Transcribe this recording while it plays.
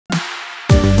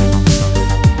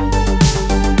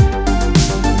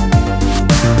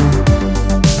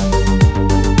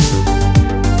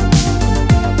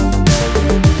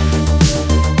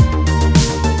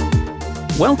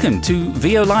Welcome to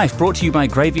VO Life, brought to you by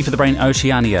Gravy for the Brain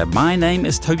Oceania. My name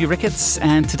is Toby Ricketts,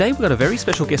 and today we've got a very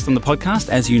special guest on the podcast.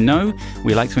 As you know,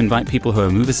 we like to invite people who are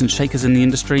movers and shakers in the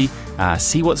industry,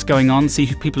 see what's going on, see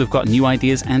who people who've got new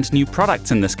ideas and new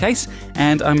products in this case.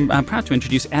 And I'm proud to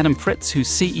introduce Adam Fritz, who's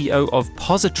CEO of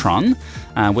Pozotron,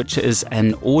 which is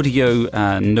an audio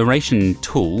narration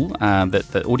tool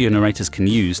that audio narrators can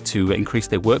use to increase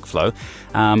their workflow.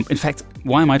 In fact,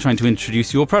 why am I trying to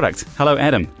introduce your product? Hello,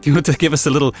 Adam. Do you want to give us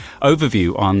a little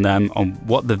overview on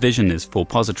what the vision is for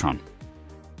Pozotron?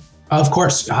 Of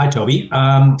course. Hi, Toby.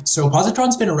 So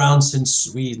Pozotron's been around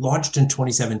since we launched in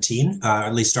 2017,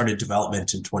 at least started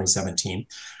development in 2017,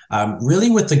 really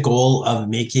with the goal of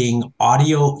making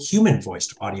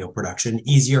human-voiced audio production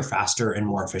easier, faster, and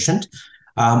more efficient.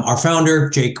 Our founder,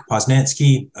 Jake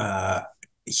Poznansky,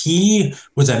 he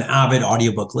was an avid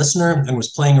audiobook listener and was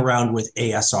playing around with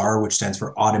ASR, which stands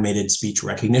for Automated Speech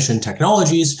Recognition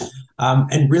Technologies,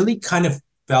 and really kind of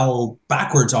fell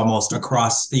backwards almost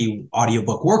across the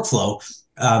audiobook workflow.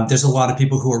 There's a lot of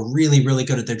people who are really, really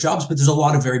good at their jobs, but there's a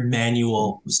lot of very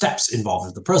manual steps involved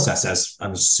in the process, as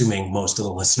I'm assuming most of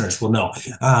the listeners will know.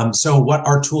 So what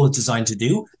our tool is designed to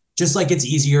do, just like it's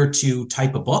easier to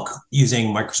type a book using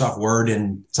Microsoft Word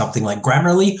and something like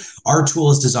Grammarly, our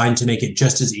tool is designed to make it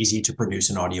just as easy to produce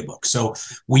an audiobook. So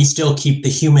we still keep the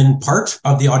human part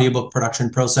of the audiobook production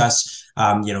process.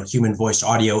 Human voiced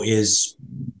audio is,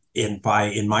 in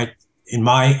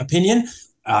my opinion,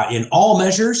 in all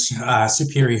measures,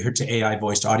 superior to AI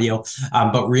voiced audio.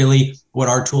 But really what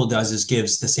our tool does is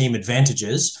gives the same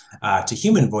advantages to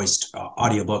human voiced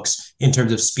audiobooks in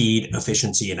terms of speed,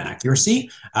 efficiency, and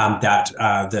accuracy that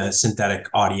the synthetic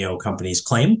audio companies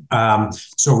claim.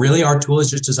 So really our tool is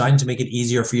just designed to make it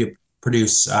easier for you to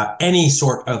produce any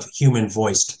sort of human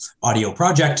voiced audio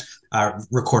project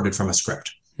recorded from a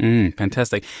script.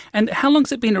 Fantastic. And how long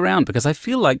has it been around? Because I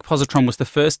feel like Pozotron was the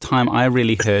first time I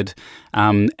really heard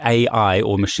AI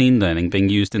or machine learning being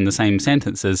used in the same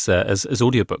sentence as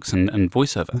audiobooks and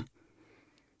voiceover.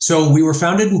 So we were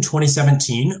founded in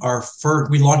 2017.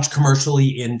 We launched commercially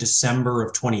in December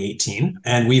of 2018,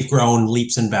 and we've grown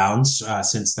leaps and bounds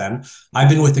since then. I've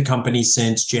been with the company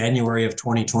since January of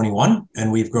 2021,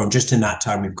 and we've grown, just in that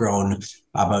time, we've grown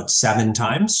about 7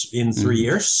 times in 3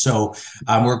 years. So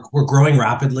we're growing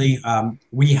rapidly.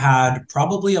 We had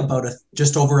probably about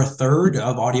just over a third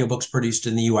of audiobooks produced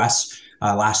in the US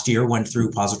last year went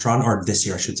through Pozotron, or this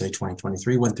year, I should say,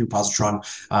 2023 went through Pozotron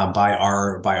by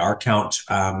our count,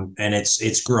 and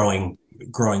it's growing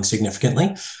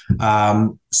significantly.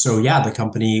 So yeah, the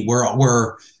company,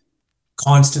 we're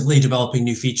constantly developing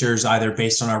new features, either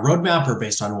based on our roadmap or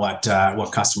based on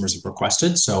what customers have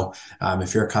requested. So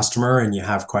if you're a customer and you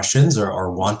have questions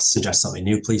or want to suggest something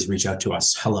new, please reach out to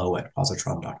us.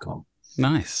 hello@pozotron.com.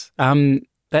 Nice.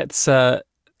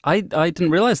 I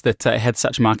didn't realize that it had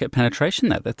such market penetration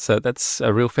there. That's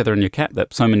a real feather in your cap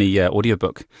that so many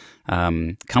audiobook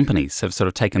companies have sort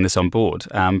of taken this on board.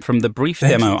 From the brief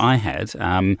demo I had,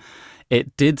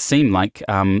 it did seem like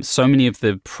so many of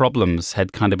the problems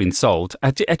had kind of been solved.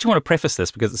 I actually want to preface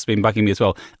this because it's been bugging me as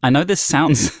well. I know this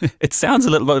sounds a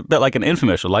little bit like an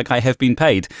infomercial, like I have been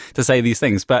paid to say these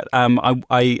things, but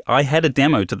I had a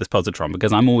demo to this Pozotron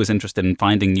because I'm always interested in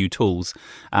finding new tools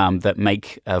that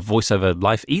make voiceover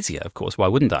life easier. Of course, why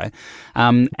wouldn't I?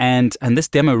 And this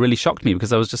demo really shocked me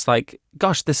because I was just like,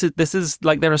 gosh, this is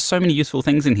like, there are so many useful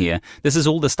things in here. This is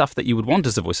all the stuff that you would want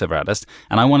as a voiceover artist,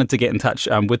 and I wanted to get in touch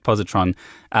with Pozotron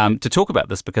to talk about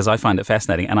this because I find it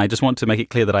fascinating, and I just want to make it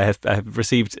clear that I have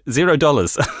received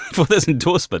 $0 for this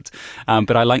endorsement,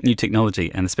 but I like new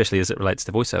technology, and especially as it relates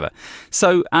to voiceover.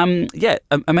 So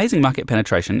amazing market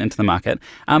penetration into the market.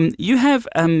 You have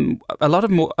a lot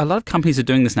of companies are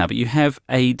doing this now, but you have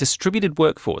a distributed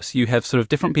workforce. You have sort of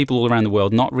different people all around the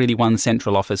world, not really one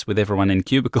central office with everyone in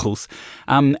cubicles,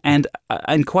 and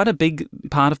quite a big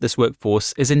part of this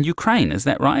workforce is in Ukraine. Is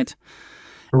that right?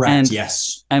 Correct,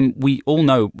 yes. And we all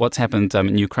know what's happened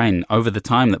in Ukraine over the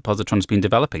time that Pozotron's been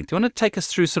developing. Do you want to take us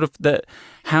through sort of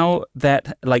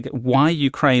why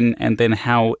Ukraine, and then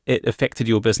how it affected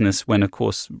your business when, of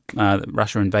course,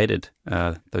 Russia invaded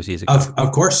those years ago?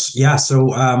 Of course, yeah.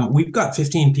 So we've got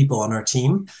 15 people on our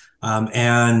team,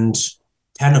 and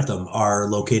 10 of them are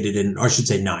located in, or I should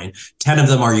say 9. 10 of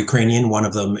them are Ukrainian. One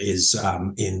of them is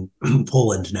in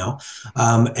Poland now.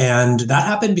 And that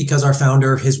happened because our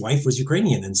founder, his wife was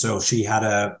Ukrainian. And so she had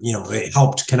it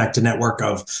helped connect a network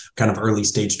of kind of early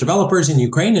stage developers in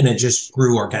Ukraine, and it just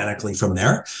grew organically from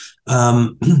there.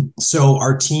 So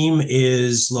our team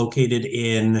is located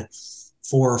in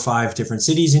 4 or 5 different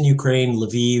cities in Ukraine: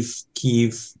 Lviv,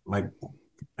 Kyiv,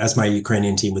 as my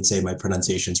Ukrainian team would say, my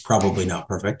pronunciation is probably not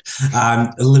perfect.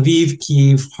 Lviv,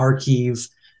 Kyiv, Kharkiv,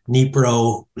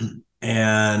 Dnipro,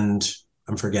 and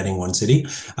I'm forgetting one city.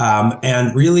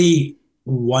 And really,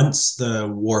 once the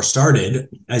war started,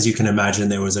 as you can imagine,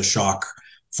 there was a shock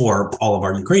for all of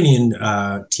our Ukrainian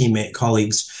teammate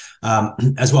colleagues,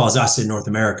 as well as us in North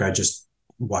America, just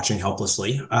watching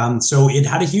helplessly. So it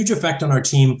had a huge effect on our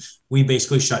team. We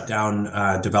basically shut down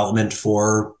development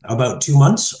for about 2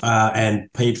 months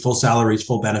and paid full salaries,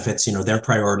 full benefits. Their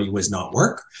priority was not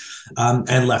work,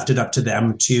 and left it up to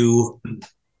them to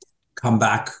come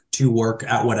back to work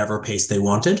at whatever pace they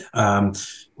wanted. I'm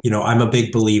a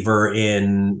big believer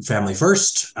in family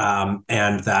first,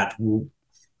 and that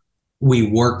we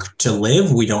work to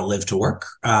live, we don't live to work.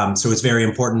 So it's very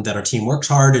important that our team works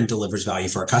hard and delivers value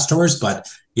for our customers, but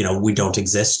we don't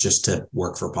exist just to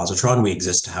work for Pozotron. We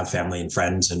exist to have family and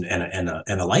friends and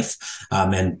a life.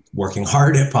 And working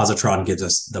hard at Pozotron gives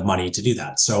us the money to do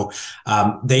that. So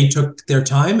they took their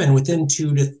time, and within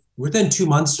 2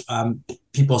 months,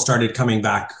 people started coming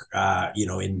back,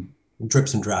 in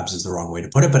drips and drabs is the wrong way to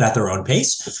put it, but at their own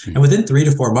pace. And within 3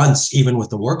 to 4 months, even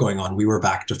with the war going on, we were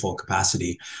back to full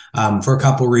capacity for a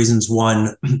couple of reasons.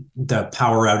 One, the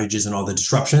power outages and all the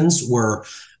disruptions were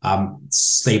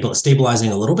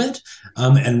stabilizing a little bit.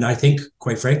 And I think,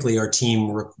 quite frankly, our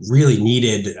team really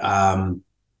needed an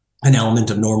element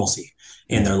of normalcy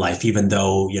in their life, even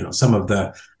though,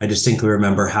 I distinctly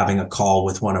remember having a call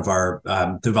with one of our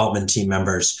development team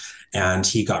members, and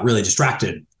he got really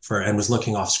distracted and was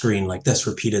looking off screen like this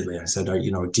repeatedly. I said, are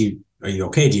you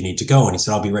okay? Do you need to go? And he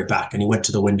said, I'll be right back. And he went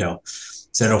to the window,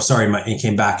 said, oh, sorry. And he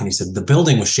came back and he said, the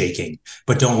building was shaking,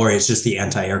 but don't worry. It's just the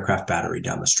anti-aircraft battery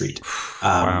down the street.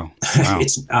 Wow.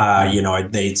 It's,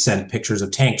 they sent pictures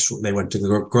of tanks. They went to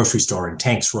the grocery store and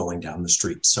tanks rolling down the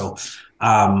street. So,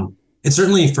 it's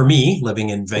certainly, for me, living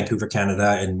in Vancouver,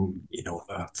 Canada, and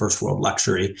first world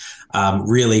luxury,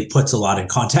 really puts a lot in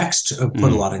context.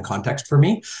 Put a lot in context for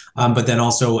me. But then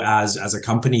also, as a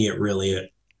company, it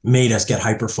really made us get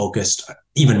hyper focused,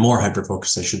 even more hyper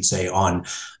focused, I should say, on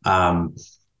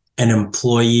an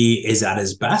employee is at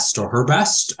his best or her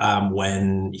best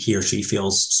when he or she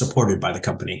feels supported by the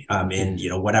company in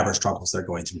whatever struggles they're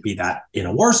going through, be that in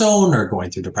a war zone or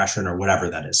going through depression or whatever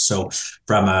that is. So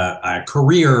from a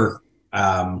career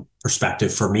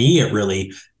perspective, for me, it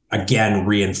really, again,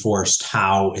 reinforced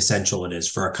how essential it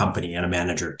is for a company and a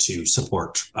manager to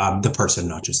support the person,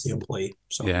 not just the employee.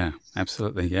 So yeah,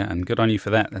 absolutely, yeah, and good on you for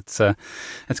that.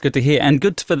 That's good to hear, and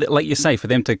good for like you say, for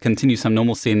them to continue some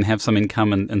normalcy and have some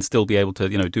income and still be able to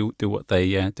do what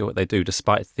they do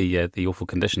despite the awful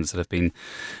conditions that have been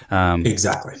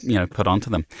exactly put onto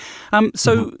them.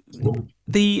 So. Mm-hmm.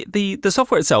 The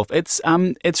software itself,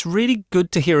 it's really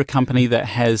good to hear a company that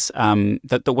has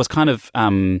that was kind of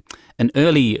an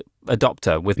early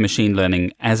adopter with machine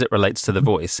learning as it relates to the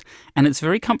voice, and it's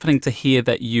very comforting to hear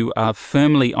that you are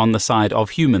firmly on the side of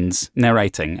humans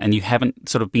narrating, and you haven't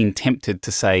sort of been tempted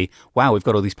to say, wow, we've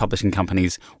got all these publishing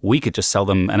companies, we could just sell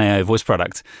them an AI voice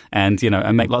product and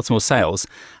and make lots more sales.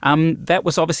 That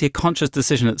was obviously a conscious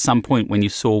decision at some point when you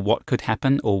saw what could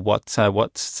happen, or what so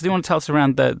do you want to tell us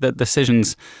around the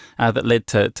decisions that led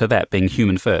to that being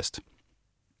human first?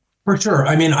 For sure.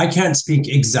 I mean, I can't speak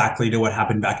exactly to what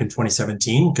happened back in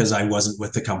 2017 because I wasn't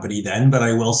with the company then, but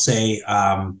I will say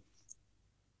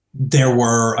there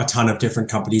were a ton of different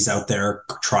companies out there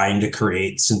trying to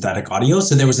create synthetic audio.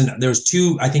 So there was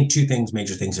two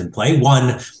major things in play.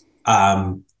 One,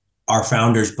 our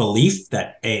founders' belief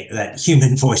that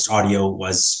human voiced audio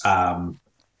was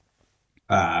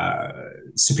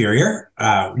superior,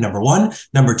 number one.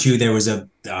 Number two, there was a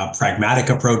pragmatic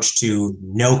approach to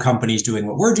no companies doing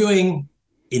what we're doing,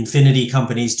 infinity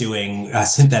companies doing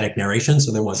synthetic narration.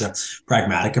 So there was a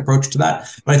pragmatic approach to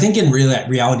that. But I think in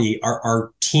reality,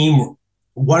 our team,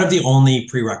 one of the only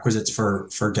prerequisites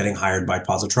for getting hired by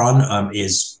Pozotron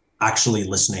is actually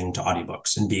listening to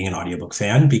audiobooks and being an audiobook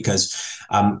fan, because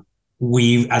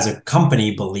we as a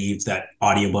company believe that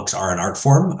audiobooks are an art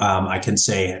form. I can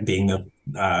say, being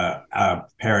a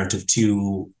parent of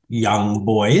two young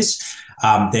boys,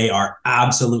 they are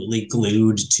absolutely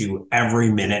glued to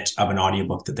every minute of an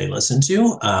audiobook that they listen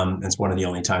to. It's one of the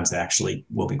only times they actually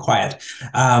will be quiet.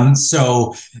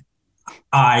 So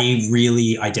I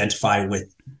really identify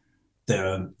with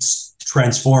the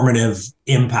transformative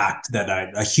impact that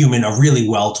a really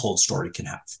well-told story can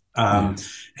have.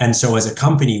 And so as a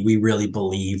company, we really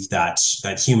believe that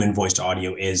human voiced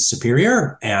audio is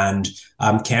superior and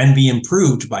can be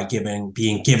improved by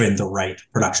being given the right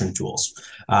production tools.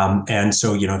 And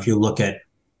so, if you look at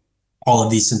all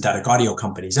of these synthetic audio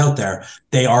companies out there,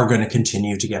 they are going to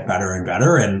continue to get better and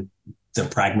better. And the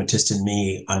pragmatist in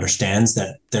me understands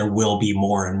that there will be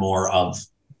more and more of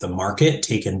the market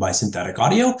taken by synthetic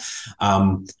audio.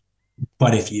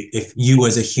 But if you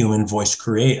as a human voice a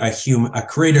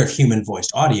creator of human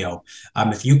voiced audio,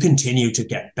 if you continue to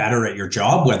get better at your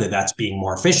job, whether that's being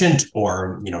more efficient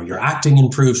or your acting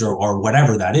improves or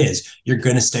whatever that is, you're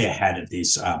going to stay ahead of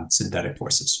these synthetic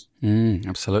voices.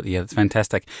 Absolutely. Yeah, that's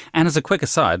fantastic. And as a quick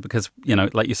aside, because,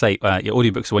 like you say, your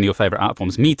audiobooks are one of your favorite art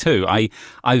forms. Me too. I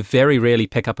very rarely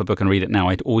pick up a book and read it now.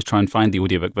 I always try and find the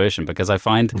audiobook version because I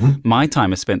find my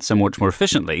time is spent so much more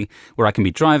efficiently where I can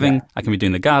be driving, I can be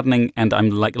doing the gardening, and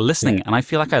I'm like listening. And I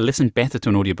feel like I listen better to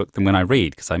an audiobook than when I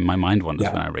read because my mind wanders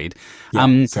when I read.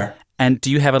 Fair. And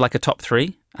do you have a top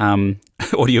three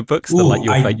audiobooks that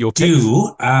like your picks?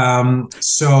 I do.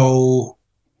 So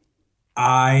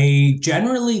I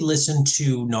generally listen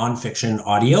to nonfiction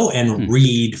audio and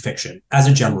read fiction as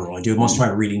a general rule. I do most of my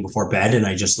reading before bed, and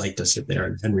I just like to sit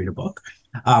there and read a book.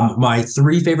 My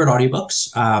three favorite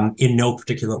audiobooks, in no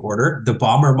particular order: The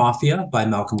Bomber Mafia by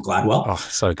Malcolm Gladwell. Oh,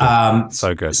 so good.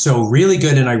 So good. So really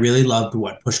good. And I really loved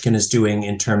what Pushkin is doing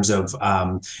in terms of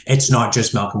it's not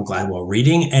just Malcolm Gladwell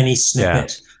reading any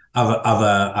snippet of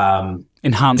a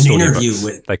enhanced an interview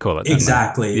with, they call it.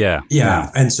 Exactly.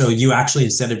 Yeah. And so you actually,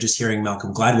 instead of just hearing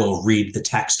Malcolm Gladwell read the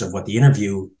text of what the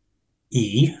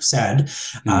interviewee said,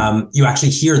 you actually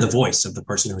hear the voice of the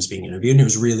person who was being interviewed. And it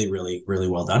was really, really, really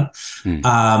well done.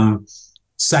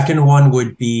 Second one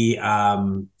would be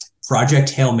Project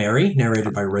Hail Mary,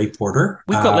 narrated by Ray Porter.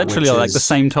 We've got literally like the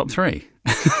same top three.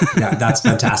 Yeah, that's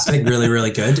fantastic. Really, really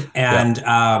good.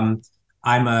 And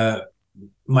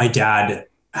my dad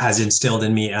has instilled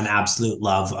in me an absolute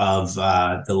love of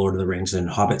the Lord of the Rings and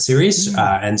Hobbit series.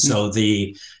 And so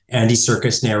the Andy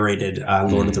Serkis narrated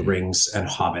Lord of the Rings and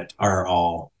Hobbit are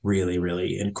all really,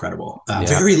 really incredible.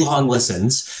 Very long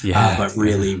listens, but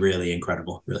really, really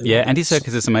incredible. Really Andy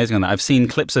Serkis is amazing on that. I've seen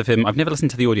clips of him. I've never listened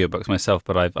to the audiobooks myself,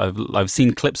 but I've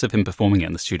seen clips of him performing it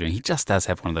in the studio. And he just does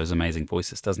have one of those amazing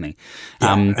voices, doesn't he?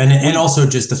 And also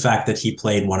just the fact that he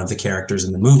played one of the characters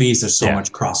in the movies. There's so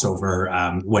much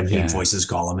crossover when he voices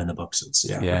Gollum in the books. It's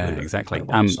really exactly.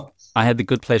 I had the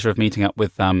good pleasure of meeting up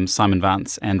with Simon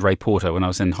Vance and Ray Porter when I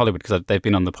was in Hollywood because they've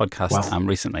been on the podcast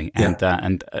recently,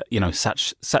 and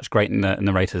such great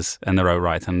narrators in their own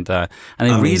right, and they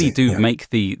really do make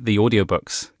the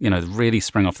audiobooks really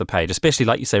spring off the page. Especially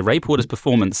like you say, Ray Porter's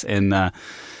performance in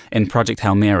Project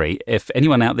Hail Mary. If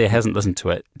anyone out there hasn't listened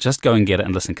to it, just go and get it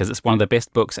and listen because it's one of the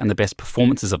best books and the best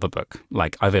performances of a book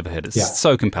like I've ever heard. It's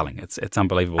so compelling. It's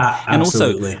unbelievable. And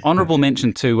also honorable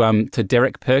mention to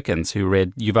Derek Perkins, who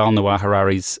read Yuval Noah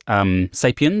Harari's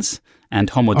 *Sapiens* and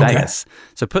Homo Deus.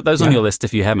 So put those on your list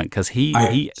if you haven't, because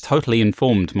he totally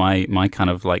informed my kind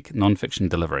of like nonfiction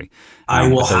delivery. I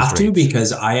will have to,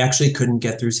 because I actually couldn't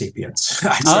get through *Sapiens*.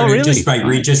 I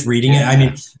started just reading it. I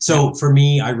mean, so for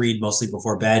me, I read mostly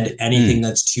before bed. Anything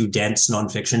that's too dense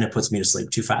nonfiction, it puts me to sleep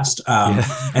too fast.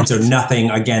 And so nothing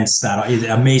against that. He's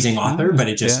an amazing author, but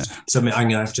it just so I'm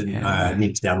gonna have to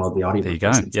need to download the audio. There you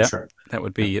go. Yeah. Sure. That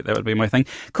would be my thing.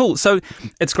 Cool. So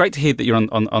it's great to hear that you're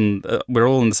on we're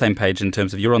all on the same page in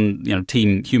terms of you're on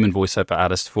team human voiceover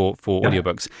artist for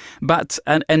audiobooks. But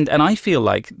and I feel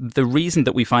like the reason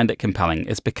that we find it compelling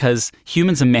is because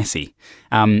humans are messy.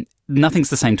 Nothing's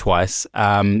the same twice.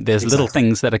 There's little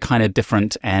things that are kind of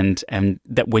different, and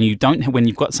that when you've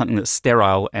got something that's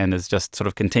sterile and is just sort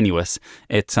of continuous,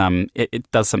 it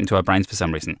does something to our brains for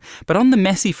some reason. But on the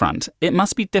messy front, it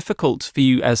must be difficult for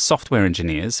you as software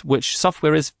engineers, which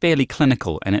software is fairly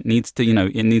clinical, and it needs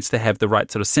to have the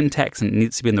right sort of syntax and it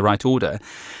needs to be in the right order.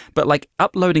 But like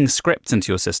uploading scripts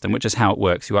into your system, which is how it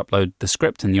works, you upload the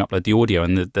script and you upload the audio,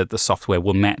 and the software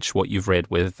will match what you've read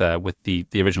with the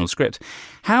original script.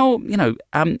 How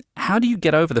do you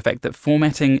get over the fact that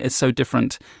formatting is so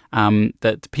different,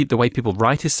 that the way people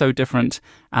write is so different?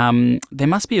 There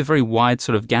must be a very wide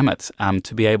sort of gamut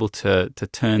to be able to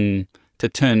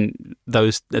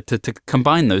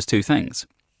combine those two things.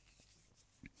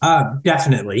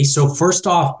 Definitely. So first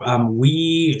off,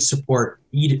 we support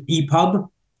EPUB,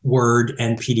 Word,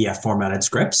 and PDF formatted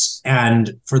scripts.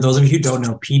 And for those of you who don't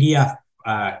know, PDF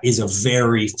is a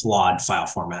very flawed file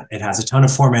format. It has a ton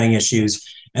of formatting issues.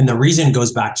 And the reason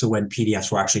goes back to when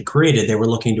PDFs were actually created. They were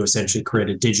looking to essentially create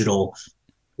a digital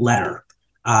letter,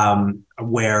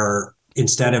 where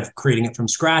instead of creating it from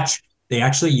scratch, they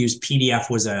actually used PDF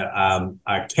was a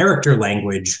character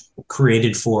language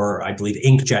created for, I believe,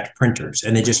 inkjet printers.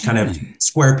 And they just kind of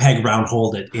square peg round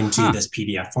hold it into this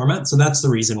PDF format. So that's the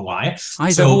reason why.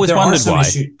 I've always wondered why.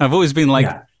 I've always been like,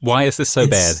 why is this so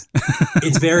bad?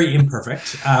 It's very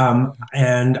imperfect.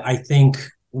 And I think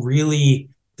really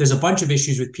there's a bunch of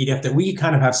issues with PDF that we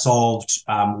kind of have solved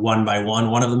one by one.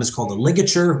 One of them is called a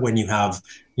ligature, when you have,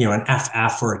 an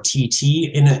FF or a TT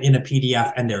in a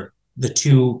PDF, and the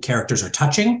two characters are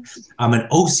touching. An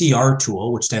OCR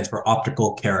tool, which stands for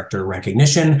optical character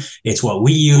recognition. It's what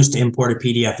we use to import a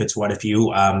PDF. It's what if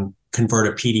you convert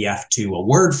a PDF to a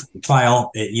Word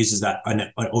file, it uses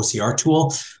an OCR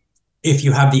tool. If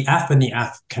you have the F and the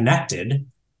F connected,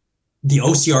 the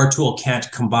OCR tool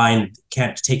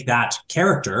can't take that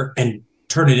character and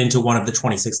turn it into one of the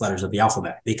 26 letters of the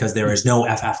alphabet, because there is no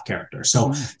FF character.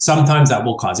 So sometimes that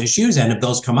will cause issues. And if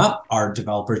those come up, our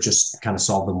developers just kind of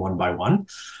solve them one by one.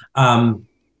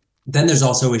 Then there's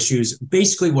also issues.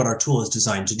 Basically, what our tool is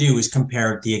designed to do is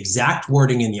compare the exact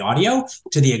wording in the audio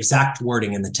to the exact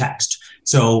wording in the text.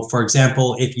 So, for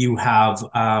example, if you have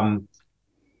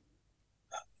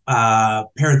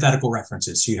parenthetical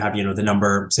references. So you have, the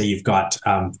number, say you've got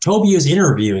Toby is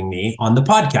interviewing me on the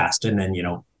podcast, and then,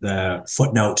 the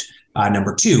footnote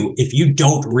number 2. If you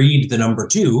don't read the number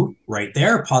 2 right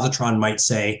there, Pozotron might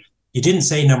say, you didn't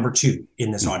say number 2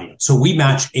 in this audio. So we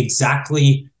match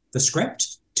exactly the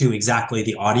script to exactly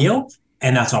the audio,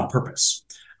 and that's on purpose.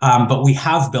 But we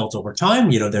have built over time,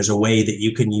 there's a way that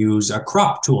you can use a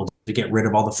crop tool to get rid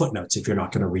of all the footnotes if you're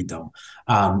not going to read them.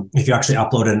 If you actually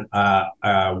upload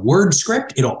a Word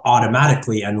script, it'll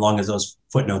automatically, and long as those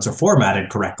footnotes are formatted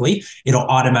correctly, it'll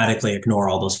automatically ignore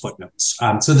all those footnotes.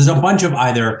 So there's a bunch of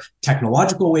either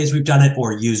technological ways we've done it,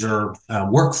 or user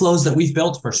workflows that we've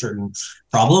built for certain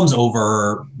problems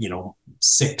over,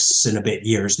 6 and a bit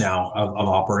years now of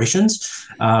operations.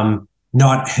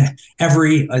 Not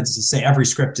every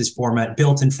script is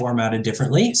built and formatted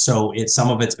differently. So some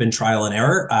of it's been trial and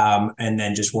error, and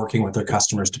then just working with our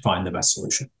customers to find the best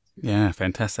solution. Yeah,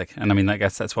 fantastic. And I mean, I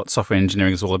guess that's what software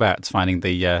engineering is all about. It's finding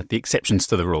the exceptions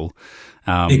to the rule.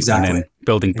 Exactly. And then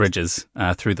building bridges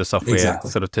through the software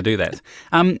sort of to do that.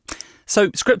 So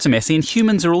scripts are messy, and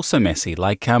humans are also messy.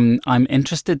 Like, I'm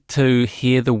interested to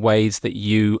hear the ways that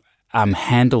you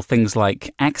handle things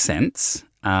like accents,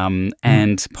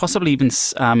 and possibly even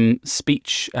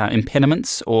speech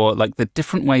impediments, or like the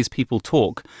different ways people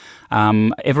talk.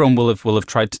 Everyone will have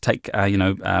tried to take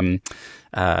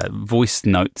voice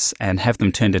notes and have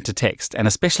them turned into text, and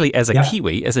especially as a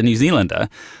Kiwi, as a New Zealander,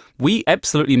 we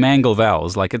absolutely mangle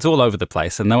vowels. Like, it's all over the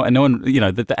place, and no one,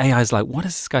 the AI is like, what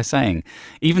is this guy saying?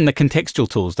 Even the contextual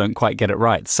tools don't quite get it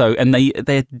right. So, and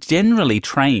they're generally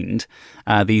trained,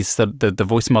 the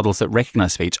voice models that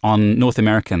recognize speech, on North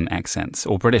American accents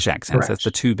or British accents. Correct. That's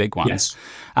the two big ones.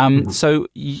 Yes. So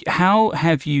how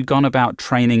have you gone about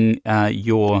training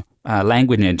your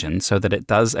language engine so that it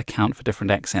does account for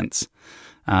different accents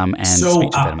and speech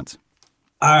impediments?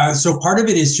 So part of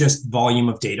it is just volume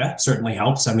of data certainly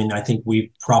helps. I mean, I think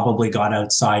we probably got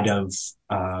outside of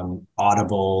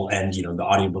Audible and, the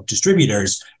audiobook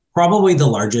distributors, probably the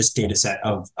largest data set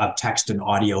of text and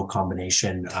audio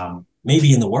combination,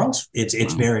 maybe in the world.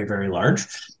 It's very, very large.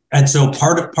 And so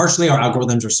partially our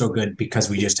algorithms are so good because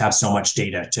we just have so much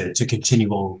data to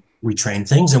continually retrain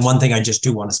things. And one thing I just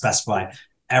do want to specify,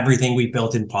 everything we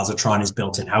built in Pozotron is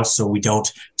built in-house. So we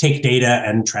don't take data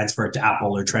and transfer it to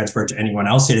Apple or transfer it to anyone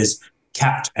else. It is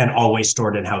kept and always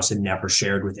stored in-house and never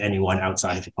shared with anyone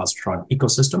outside of the Pozotron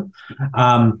ecosystem.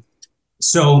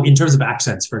 So in terms of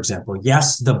accents, for example,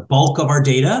 yes, the bulk of our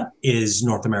data is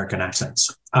North American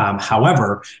accents.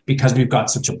 However, because we've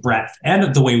got such a breadth,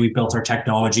 and the way we built our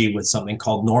technology with something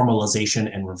called normalization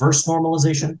and reverse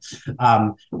normalization,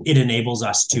 it enables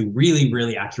us to really,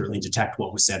 really accurately detect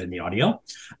what was said in the audio.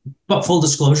 But full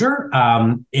disclosure,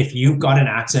 if you've got an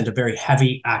accent, a very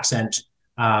heavy accent,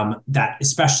 that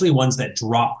especially ones that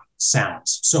drop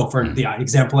sounds. So for the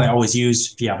example I always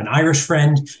use, if you have an Irish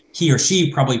friend, he or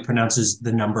she probably pronounces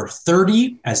the number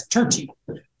 30 as 30,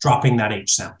 dropping that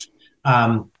H sound.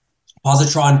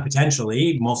 Positron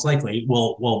potentially, most likely,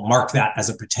 will mark that as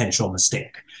a potential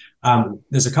mistake.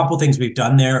 There's a couple things we've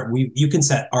done there. You can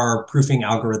set our proofing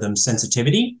algorithm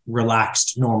sensitivity,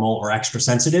 relaxed, normal, or extra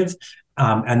sensitive,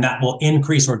 and that will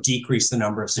increase or decrease the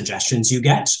number of suggestions you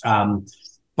get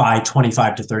by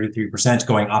 25 to 33%,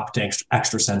 going up to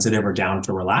extra sensitive or down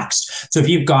to relaxed. So if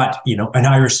you've got, an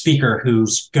Irish speaker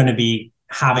who's going to be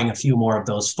having a few more of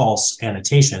those false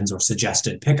annotations or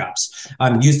suggested pickups,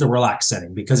 use the relax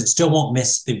setting, because it still won't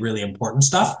miss the really important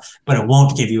stuff, but it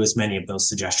won't give you as many of those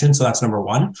suggestions. So that's number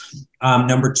one.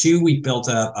 Number two, we built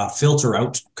a filter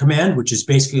out command, which is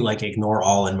basically like ignore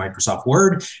all in Microsoft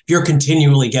Word. If you're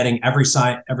continually getting every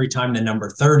time the number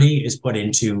 30 is put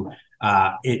into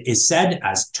it is said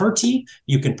as 30,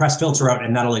 you can press filter out,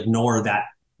 and that'll ignore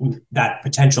that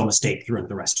potential mistake throughout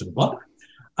the rest of the book.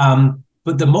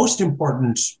 But the most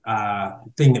important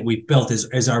thing that we've built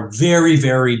is our very,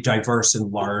 very diverse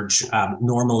and large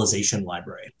normalization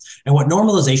library. And what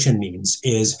normalization means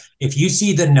is if you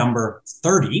see the number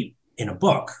 30 in a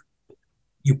book,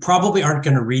 you probably aren't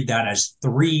going to read that as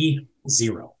 30.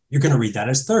 You're going to read that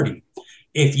as 30.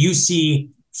 If you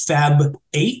see Feb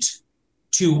 8,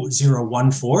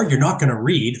 2014, you're not going to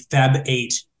read Feb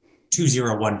 8,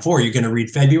 2014. You're going to read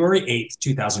February 8th,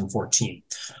 2014.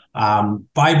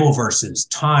 Bible verses,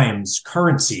 times,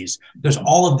 currencies. There's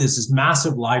all of this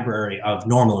massive library of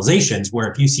normalizations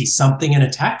where if you see something in a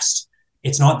text,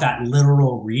 it's not that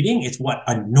literal reading, it's what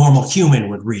a normal human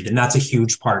would read. And that's a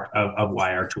huge part of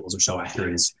why our tools are so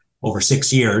accurate. Is over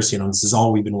 6 years, this is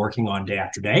all we've been working on day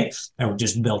after day. And we've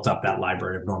just built up that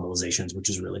library of normalizations, which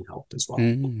has really helped as well.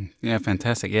 Yeah,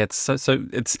 fantastic. Yeah, it's so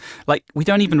it's like we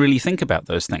don't even really think about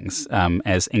those things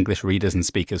as English readers and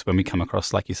speakers when we come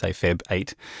across, like you say, Feb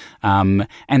 8. And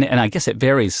I guess it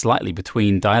varies slightly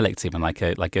between dialects, even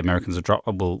like Americans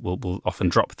will often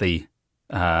drop the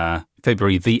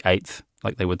February the 8th,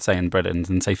 like they would say in Britain,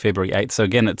 and say February 8th. So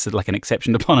again, it's like an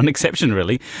exception upon an exception,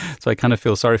 really. So I kind of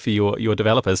feel sorry for your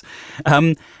developers.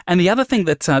 And the other thing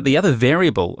the other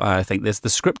variable, I think there's the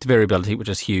script variability, which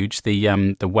is huge.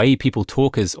 The way people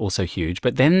talk is also huge.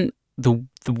 But then the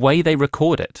way they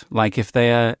record it, like if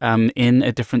they're in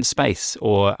a different space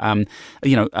or,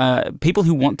 people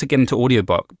who want to get into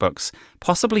audiobooks,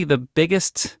 possibly the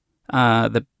biggest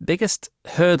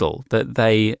hurdle that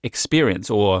they experience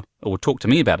or talk to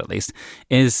me about at least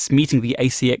is meeting the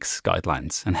ACX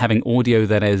guidelines and having audio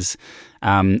that is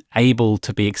able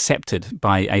to be accepted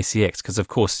by ACX, because of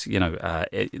course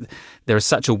there is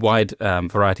such a wide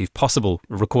variety of possible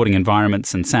recording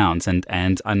environments and sounds,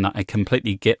 and I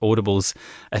completely get Audible's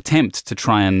attempt to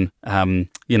try and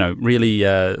really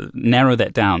narrow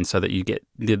that down so that you get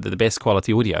the best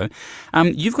quality audio.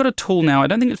 You've got a tool now. I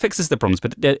don't think it fixes the problems,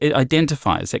 but it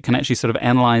identifies. It can actually sort of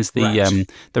analyze the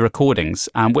recordings,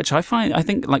 which I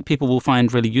think like people will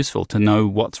find really useful to know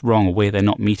what's wrong or where they're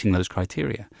not meeting those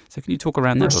criteria. So can you talk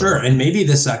around that? For sure. And maybe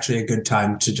this is actually a good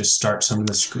time to just start some of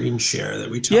the screen share that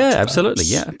we talked about. Yeah, absolutely.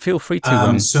 Yeah, feel free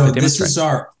to this is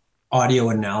our audio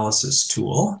analysis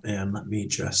tool. And let me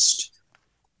just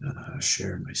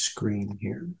share my screen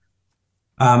here.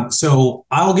 So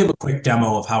I'll give a quick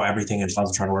demo of how everything in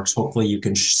Pozotron works. Hopefully you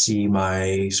can see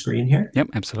my screen here. Yep,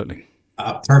 absolutely.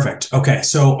 Perfect. Okay,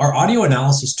 so our audio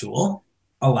analysis tool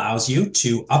allows you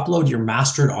to upload your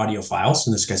mastered audio files.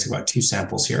 In this case, I've got 2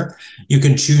 samples here. You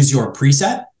can choose your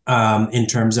preset in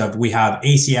terms of, we have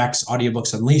ACX,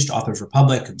 Audiobooks Unleashed, Authors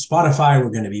Republic, and Spotify. We're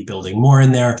going to be building more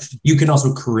in there. You can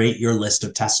also create your list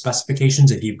of test specifications.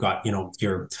 If you've got, if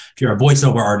you're a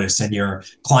voiceover artist and your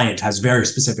client has very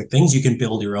specific things, you can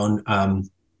build your own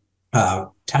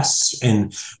tests,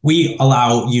 and we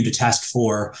allow you to test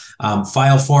for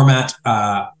file format,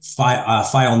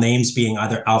 file names being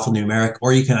either alphanumeric,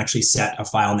 or you can actually set a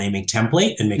file naming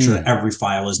template and make sure that every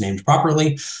file is named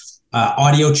properly.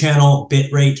 Audio channel,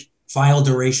 bit rate, file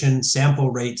duration,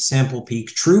 sample rate, sample peak,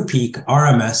 true peak,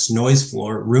 RMS, noise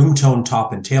floor, room tone,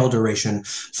 top and tail duration,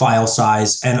 file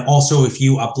size, and also if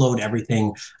you upload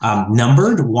everything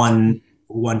numbered, 1,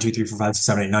 2, 3, 4, 5, 6,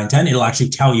 7, 8, 9, 10. It'll actually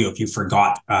tell you if you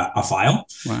forgot a file.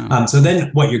 Wow. So then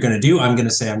what you're going to do, I'm going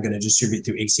to say I'm going to distribute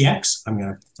through ACX. I'm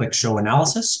going to click show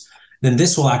analysis. Then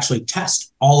this will actually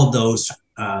test all of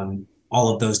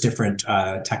those different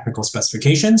technical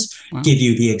specifications, give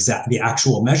you the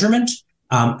actual measurement,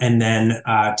 and then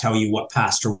tell you what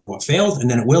passed or what failed. And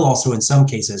then it will also, in some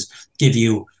cases, give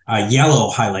you a yellow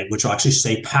highlight, which will actually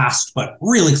say passed, but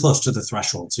really close to the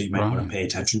threshold. So you might want to pay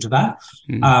attention to that.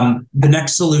 The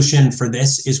next solution for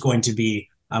this is going to be,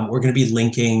 we're going to be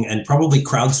linking and probably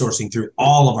crowdsourcing through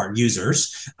all of our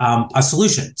users a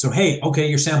solution. So, hey, okay,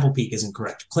 your sample peak isn't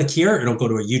correct. Click here. It'll go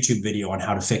to a YouTube video on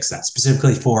how to fix that,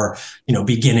 specifically for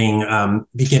beginning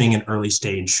and early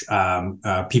stage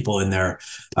people in their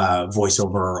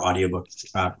voiceover or audiobook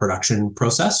production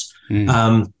process.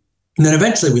 And then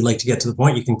eventually we'd like to get to the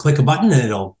point you can click a button and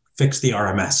it'll fix the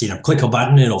RMS. Click a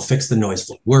button and it'll fix the noise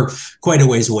floor. We're quite a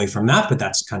ways away from that, but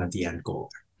that's kind of the end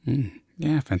goal.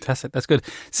 Yeah, fantastic. That's good.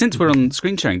 Since we're on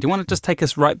screen sharing, do you want to just take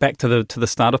us right back to the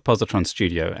start of Pozotron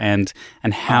Studio and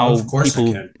how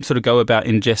people sort of go about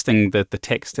ingesting the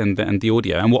text and the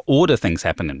audio, and what order things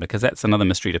happen in? Because that's another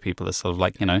mystery to people. Is sort of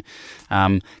like, because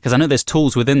I know there's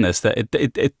tools within this that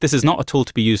this is not a tool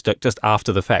to be used just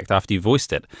after the fact, after you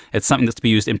voiced it. It's something that's to be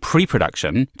used in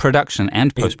pre-production, production,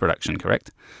 and post-production.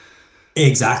 Correct?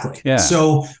 Exactly. Yeah.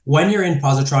 So when you're in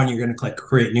Pozotron, you're going to click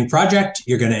create new project.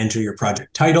 You're going to enter your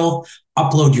project title.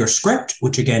 upload your script,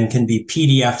 which again can be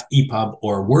PDF, EPUB,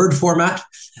 or Word format.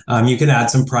 You can add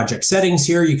some project settings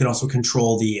here. You can also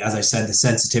control as I said, the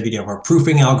sensitivity of our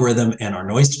proofing algorithm and our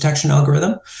noise detection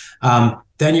algorithm.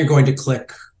 Then you're going to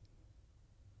click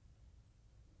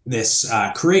this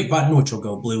create button, which will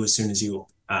go blue as soon as you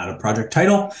add a project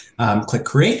title. Click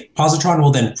create. Pozotron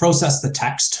will then process the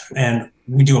text, and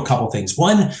we do a couple things.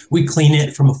 One, we clean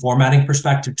it from a formatting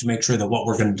perspective to make sure that what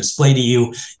we're going to display to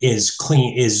you is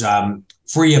clean,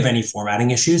 free of any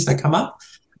formatting issues that come up.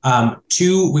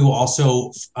 Two, we will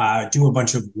also do a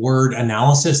bunch of word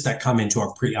analysis that come into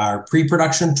our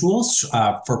pre-production tools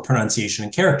for pronunciation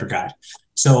and character guide.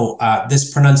 So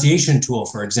this pronunciation tool,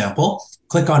 for example,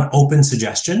 click on open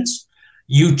suggestions.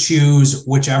 You choose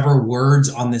whichever words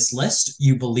on this list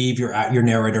you believe your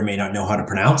narrator may not know how to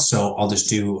pronounce. So I'll just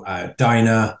do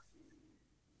Dinah.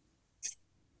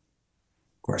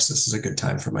 Of course, this is a good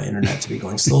time for my internet to be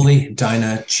going slowly.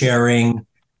 Dinah, Charing,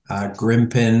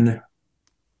 Grimpen,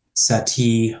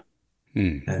 Sati,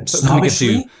 and so it kind of gives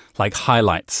you like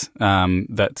highlights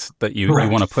that you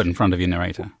want to put in front of your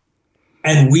narrator.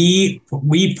 And we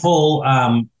pull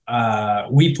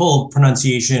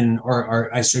pronunciation,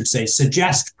 or I should say,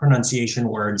 suggest pronunciation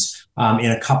words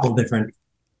in a couple different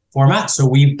formats. So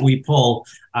we pull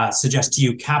suggest to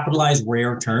you capitalized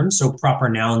rare terms, so proper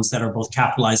nouns that are both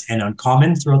capitalized and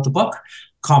uncommon throughout the book.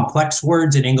 Complex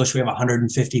words. In English, we have a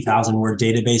 150,000 word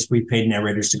database. We paid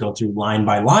narrators to go through line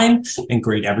by line and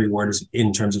grade every word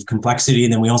in terms of complexity.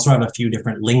 And then we also have a few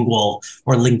different lingual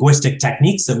or linguistic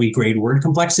techniques that we grade word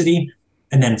complexity,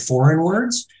 and then foreign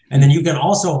words. And then you can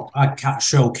also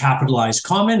show capitalized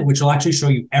common, which will actually show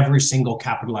you every single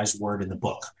capitalized word in the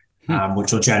book,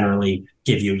 which will generally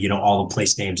give you, all the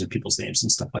place names and people's names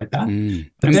and stuff like that.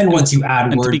 But then once you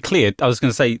add to be clear, I was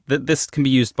going to say that this can be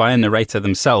used by a narrator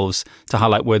themselves to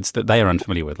highlight words that they are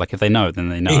unfamiliar with. Like if they know, then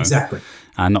they know. Exactly.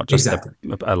 Not just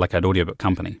like an audiobook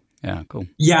company. Yeah, cool.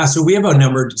 Yeah, so we have a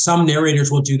number. Some narrators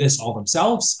will do this all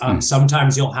themselves.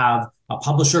 Sometimes you'll have a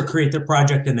publisher create their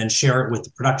project and then share it with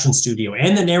the production studio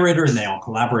and the narrator, and they all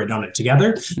collaborate on it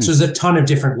together. So there's a ton of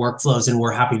different workflows, and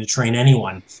we're happy to train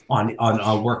anyone on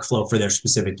a workflow for their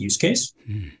specific use case.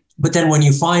 But then when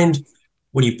you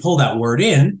pull that word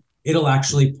in, it'll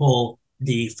actually pull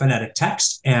the phonetic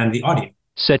text and the audio.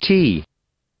 Sati.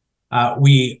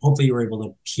 Hopefully you were able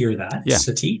to hear that. Yeah.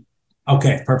 Sati.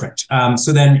 Okay, perfect.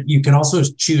 So then you can also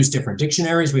choose different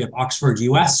dictionaries. We have Oxford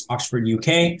US, Oxford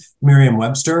UK,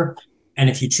 Merriam-Webster. And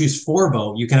if you choose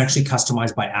Forvo, you can actually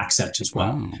customize by accent as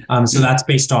well. So that's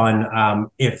based on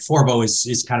if Forvo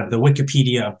is kind of the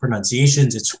Wikipedia of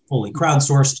pronunciations, it's fully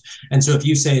crowdsourced. And so if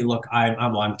you say, look,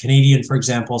 I'm Canadian, for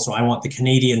example, so I want the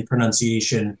Canadian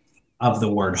pronunciation of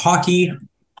the word hockey,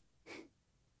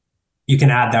 you can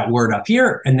add that word up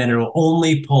here, and then it'll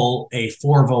only pull a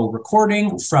Forvo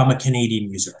recording from a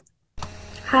Canadian user.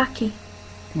 Hockey.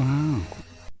 Wow.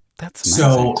 That's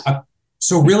amazing.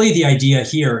 So really the idea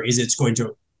here is it's going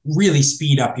to really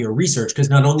speed up your research, because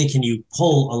not only can you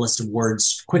pull a list of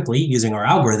words quickly using our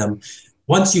algorithm,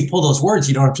 once you pull those words,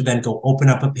 you don't have to then go open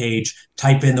up a page,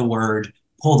 type in the word,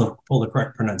 pull the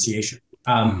correct pronunciation.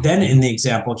 Then in the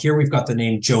example here, we've got the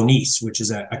name Jonice, which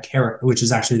is which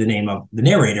is actually the name of the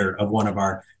narrator of one of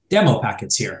our demo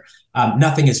packets here.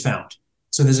 Nothing is found.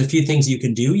 So there's a few things you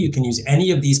can do. You can use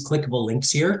any of these clickable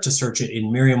links here to search it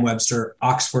in Merriam-Webster,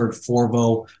 Oxford,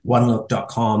 Forvo,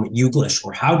 onelook.com, Youglish,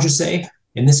 or How'd You Say.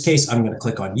 In this case, I'm going to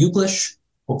click on Youglish.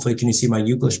 Hopefully, can you see my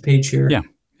Youglish page here? Yeah.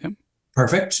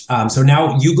 Perfect. So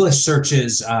now Youglish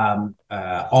searches all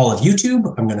of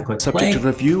YouTube. I'm going to click Subject play. of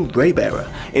review,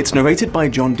 Raybearer. It's narrated by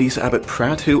John Deese Abbott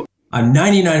Pratt, who... I'm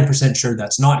 99% sure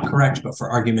that's not correct, but for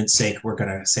argument's sake, we're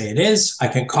going to say it is. I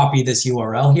can copy this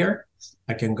URL here.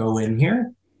 I can go in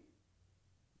here,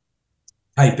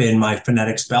 type in my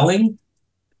phonetic spelling,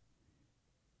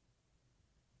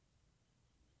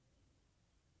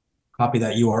 copy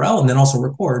that URL, and then also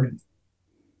record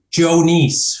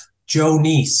Jonice.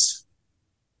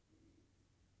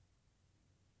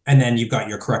 And then you've got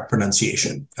your correct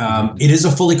pronunciation. It is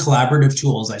a fully collaborative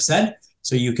tool, as I said.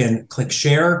 So you can click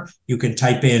share. You can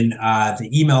type in the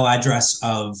email address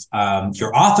of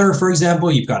your author, for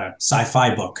example. You've got a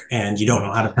sci-fi book and you don't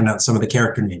know how to pronounce some of the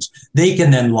character names. They can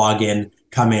then log in,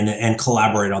 come in, and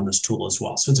collaborate on this tool as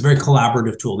well. So it's a very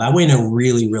collaborative tool. That way, it'll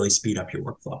really, really speed up your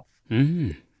workflow.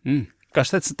 Gosh,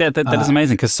 that is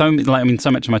amazing, because so much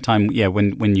of my time,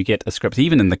 when you get a script,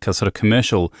 even in the sort of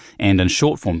commercial and in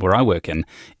short form where I work in,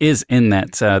 is in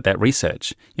that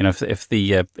research. You know,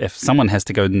 if someone has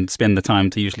to go and spend the time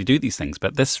to usually do these things,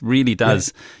 but this really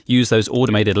does use those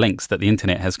automated links that the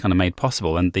internet has kind of made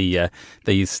possible, and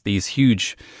these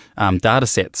huge data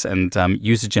sets and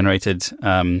user generated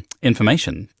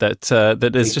information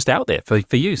that is just out there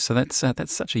for use. So that's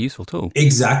such a useful tool.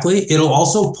 Exactly. It'll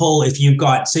also pull, if you've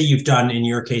got, say you've done, in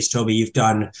your case, Toby, you've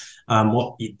done a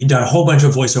whole bunch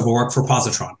of voiceover work for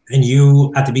Pozotron, and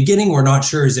you at the beginning were not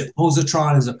sure, is it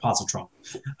Pozotron, is it Pozotron?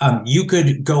 You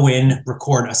could go in,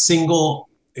 record a single,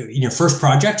 in your first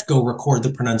project, go record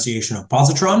the pronunciation of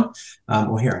Pozotron.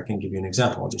 Well, here, I can give you an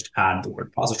example. I'll just add the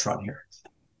word Pozotron here.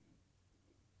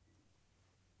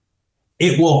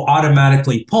 It will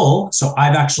automatically pull. So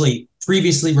I've actually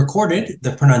previously recorded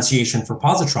the pronunciation for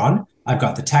Pozotron. I've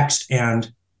got the text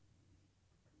and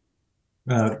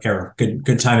error.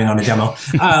 Good timing on a demo.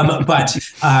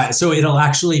 So it'll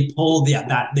actually pull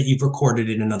that you've recorded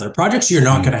in another project. So you're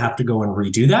not going to have to go and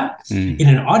redo that. In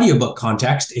an audiobook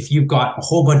context, if you've got a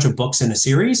whole bunch of books in a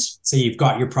series, say you've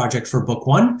got your project for book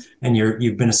 1 and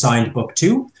you've been assigned book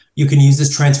 2, you can use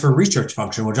this transfer research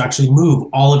function, which actually move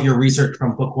all of your research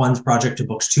from book 1's project to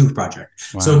book 2's project.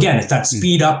 Wow. So again, it's that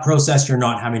speed up process. You're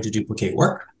not having to duplicate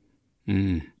work.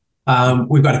 We've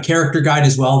got a character guide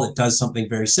as well that does something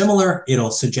very similar.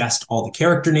 It'll suggest all the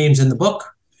character names in the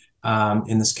book.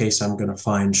 In this case, I'm going to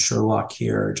find Sherlock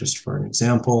here just for an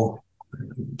example.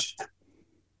 And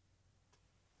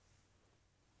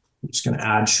I'm just going to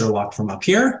add Sherlock from up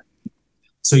here.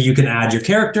 So you can add your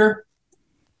character.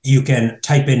 You can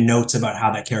type in notes about how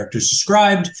that character is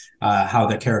described, how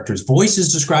the character's voice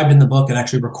is described in the book, and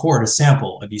actually record a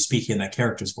sample of you speaking in that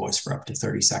character's voice for up to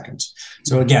 30 seconds.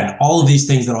 So again, all of these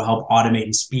things that will help automate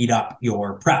and speed up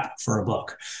your prep for a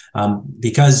book.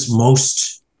 Because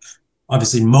most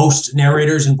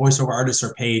narrators and voiceover artists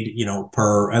are paid,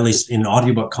 per, at least in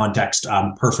audiobook context,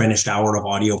 per finished hour of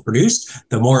audio produced.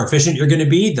 The more efficient you're going to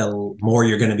be, the more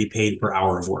you're going to be paid per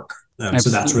hour of work.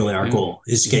 So that's really our goal,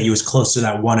 is to get you as close to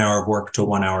that 1 hour of work to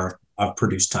 1 hour of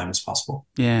produced time as possible.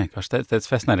 Yeah, gosh, that's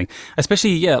fascinating.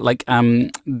 Especially,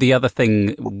 the other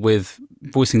thing with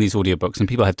voicing these audiobooks, and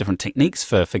people have different techniques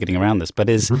for getting around this, but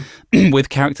is with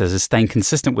characters, is staying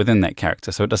consistent within that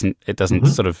character, so it doesn't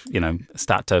sort of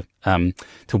start to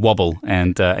wobble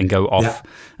and go off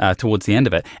towards the end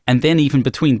of it. And then even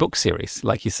between book series,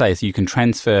 like you say, so you can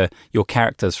transfer your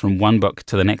characters from one book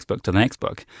to the next book to the next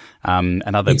book.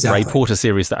 Another Ray Porter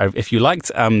series that if you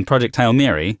liked Project Hail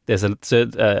Mary, there's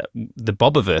the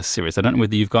Bobiverse series. I don't know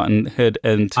whether you've heard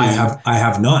into. I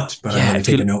have not, but I'm going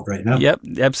to take a note right now. Yep,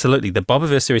 absolutely. The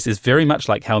Bobiverse series is very much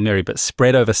like Hail Mary, but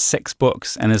spread over 6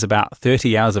 books, and there's about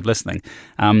 30 hours of listening.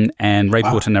 And Ray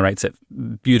Porter narrates it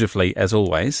beautifully, as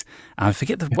always. I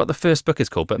forget what the first book is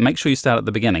called, but make sure you start at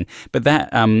the beginning. But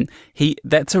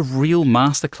that's a real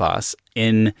masterclass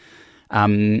in,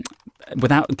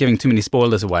 without giving too many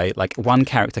spoilers away, like one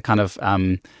character kind of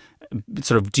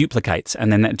sort of duplicates,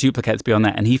 and then that duplicates beyond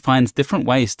that, and he finds different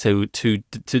ways to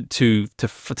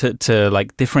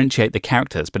like differentiate the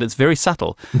characters, but it's very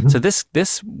subtle. So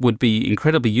this would be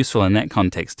incredibly useful in that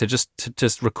context, to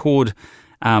just record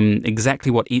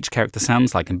exactly what each character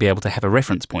sounds like and be able to have a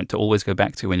reference point to always go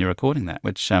back to when you're recording that,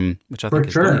 which I think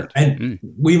is brilliant. And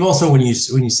we've also, when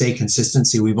you say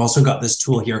consistency, we've also got this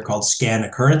tool here called Scan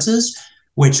Occurrences,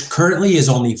 which currently is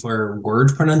only for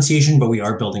word pronunciation, but we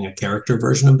are building a character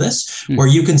version of this, where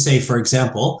you can say, for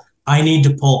example, I need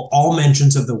to pull all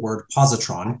mentions of the word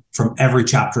Pozotron from every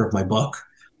chapter of my book.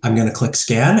 I'm going to click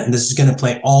scan, and this is going to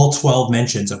play all 12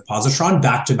 mentions of Pozotron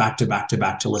back to back to back to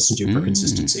back to listen to for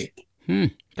consistency.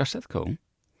 Gosh, that's cool.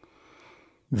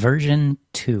 Version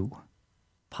 2.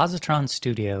 Pozotron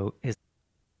Studio is...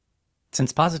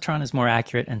 Since Pozotron is more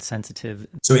accurate and sensitive.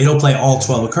 So it'll play all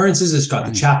 12 occurrences. It's got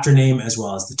the chapter name as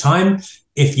well as the time.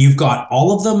 If you've got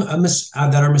all of them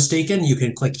that are mistaken, you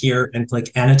can click here and click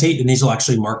annotate, and these will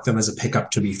actually mark them as a pickup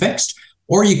to be fixed.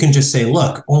 Or you can just say,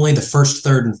 look, only the first,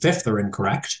 third, and fifth are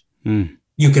incorrect.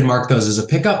 You can mark those as a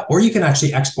pickup, or you can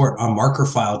actually export a marker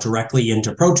file directly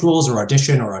into Pro Tools or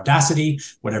Audition or Audacity,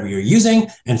 whatever you're using,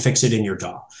 and fix it in your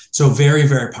DAW. So very,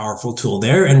 very powerful tool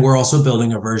there. And we're also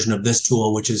building a version of this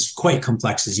tool, which is quite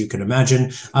complex, as you can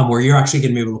imagine, where you're actually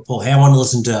going to be able to pull, hey, I want to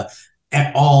listen to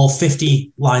all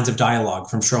 50 lines of dialogue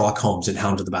from Sherlock Holmes in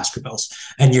Hound of the Baskervilles.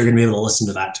 And you're going to be able to listen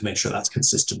to that to make sure that's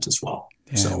consistent as well.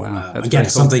 Yeah, so wow. Again, cool.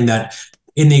 Something that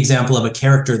in the example of a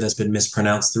character that's been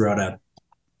mispronounced throughout a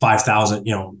 5,000,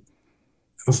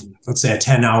 let's say a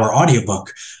 10-hour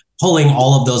audiobook, pulling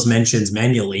all of those mentions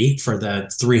manually for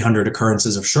the 300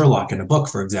 occurrences of Sherlock in a book,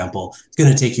 for example, it's going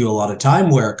to take you a lot of time,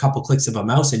 where a couple clicks of a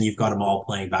mouse and you've got them all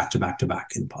playing back to back to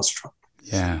back in Pozotron.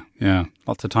 Yeah.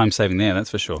 Lots of time saving there, that's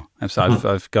for sure. So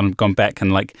I've gone back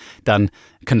and like done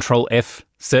Control F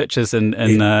searches in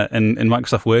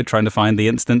Microsoft Word, trying to find the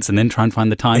instance and then try and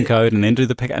find the time code and then do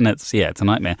the pick. And it's a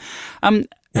nightmare.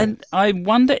 And I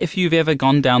wonder if you've ever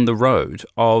gone down the road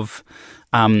of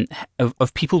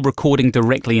people recording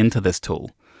directly into this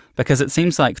tool. Because it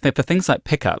seems like for things like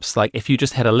pickups, like if you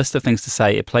just had a list of things to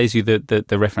say, it plays you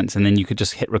the reference and then you could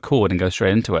just hit record and go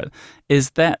straight into it.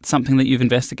 Is that something that you've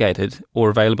investigated or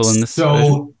available in this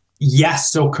version?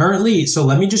 Yes. So currently,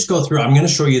 let me just go through. I'm going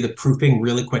to show you the proofing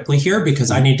really quickly here,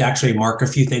 because I need to actually mark a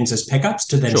few things as pickups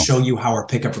to then show you how our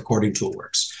pickup recording tool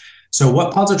works. So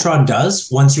what Pozotron does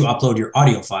once you upload your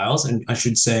audio files, and I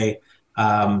should say,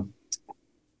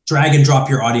 drag and drop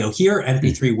your audio here,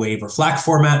 MP3, WAV, or FLAC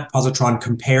format. Pozotron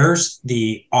compares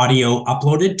the audio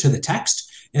uploaded to the text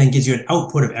and then gives you an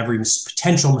output of every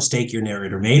potential mistake your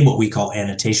narrator made, what we call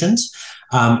annotations.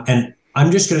 And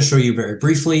I'm just going to show you very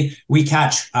briefly. We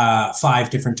catch 5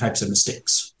 different types of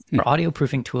mistakes. Our audio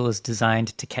proofing tool is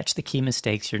designed to catch the key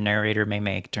mistakes your narrator may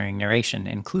make during narration,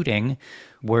 including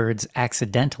words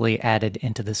accidentally added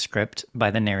into the script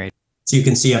by the narrator. So you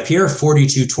can see up here,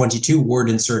 4222, word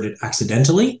inserted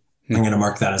accidentally. I'm going to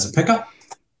mark that as a pickup.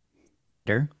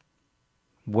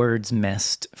 Words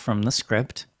missed from the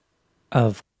script.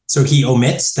 So he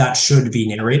omits, that should be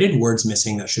narrated. Words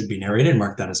missing, that should be narrated.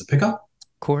 Mark that as a pickup.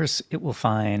 Of course, it will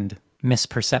find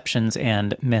misperceptions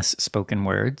and misspoken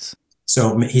words.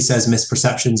 So he says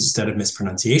misperceptions instead of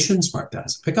mispronunciations. Mark that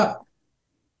as a pickup.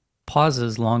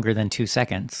 Pauses longer than 2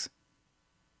 seconds.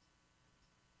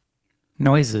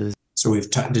 Noises. So we've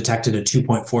detected a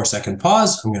 2.4 second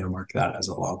pause. I'm going to mark that as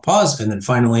a long pause. And then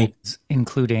finally,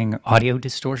 including audio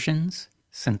distortions,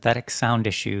 synthetic sound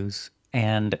issues,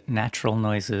 and natural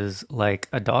noises like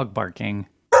a dog barking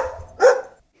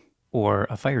or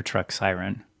a fire truck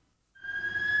siren.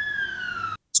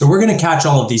 So we're going to catch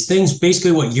all of these things.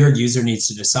 Basically, what your user needs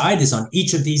to decide is on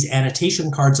each of these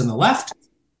annotation cards on the left,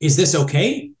 is this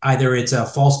okay? Either it's a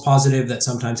false positive that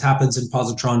sometimes happens in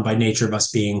Pozotron by nature of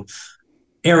us being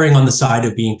erring on the side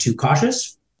of being too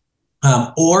cautious,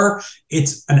 or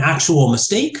it's an actual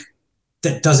mistake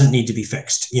that doesn't need to be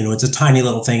fixed. It's a tiny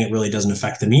little thing. It really doesn't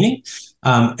affect the meaning.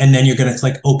 And then you're going to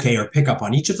click OK or pick up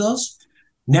on each of those.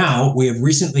 Now we have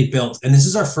recently built, and this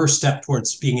is our first step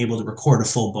towards being able to record a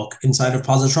full book inside of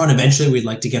Pozotron. Eventually, we'd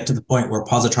like to get to the point where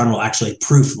Pozotron will actually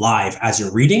proof live as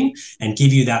you're reading and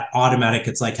give you that automatic,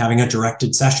 it's like having a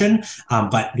directed session,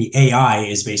 but the AI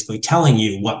is basically telling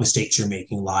you what mistakes you're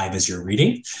making live as you're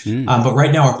reading. But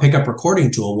right now, our pickup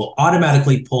recording tool will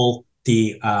automatically pull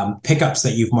the pickups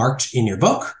that you've marked in your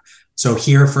book. So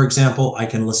here, for example, I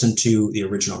can listen to the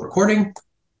original recording,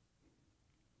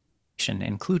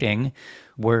 including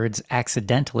words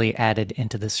accidentally added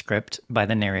into the script by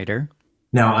the narrator.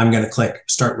 Now I'm going to click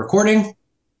Start Recording.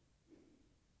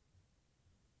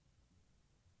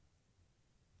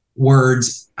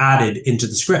 Words added into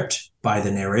the script by the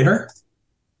narrator.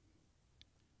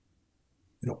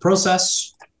 It'll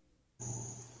process.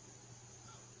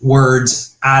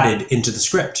 Words added into the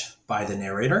script by the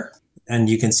narrator. And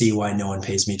you can see why no one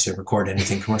pays me to record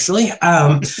anything commercially.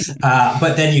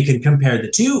 But then you can compare the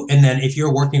two. And then if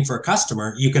you're working for a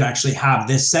customer, you could actually have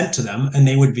this sent to them and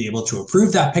they would be able to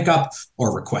approve that pickup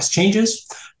or request changes.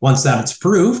 Once that's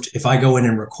approved, if I go in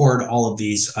and record all of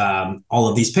these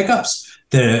pickups,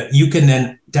 you can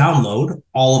then download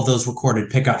all of those recorded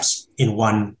pickups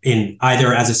in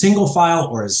either as a single file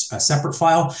or as a separate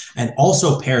file, and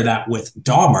also pair that with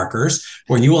DAW markers,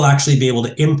 where you will actually be able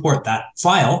to import that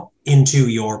file into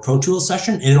your Pro Tools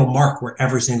session, and it'll mark where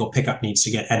every single pickup needs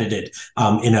to get edited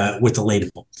with a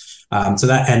label.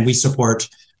 And we support,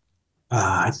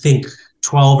 I think,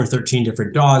 12 or 13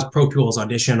 different DAWs: Pro Tools,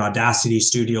 Audition, Audacity,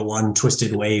 Studio One,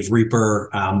 Twisted Wave, Reaper,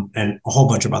 and a whole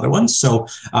bunch of other ones. So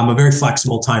a very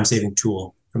flexible, time-saving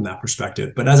tool from that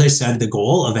perspective. But as I said, the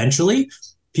goal eventually,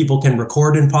 people can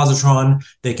record in Pozotron,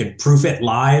 they can proof it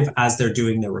live as they're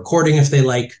doing their recording if they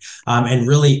like, and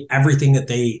really everything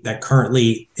that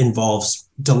currently involves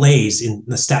delays in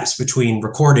the steps between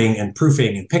recording and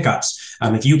proofing and pickups.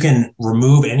 If you can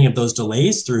remove any of those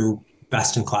delays through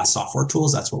best-in-class software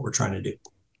tools, that's what we're trying to do.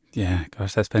 Yeah,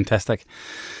 gosh, that's fantastic.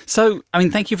 So, I mean,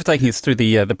 thank you for taking us through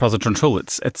the Pozotron tool.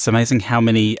 It's amazing how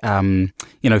many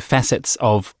facets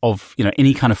of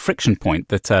any kind of friction point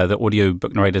that the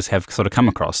audiobook narrators have sort of come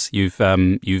across. You've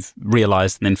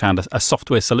realized and then found a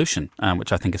software solution,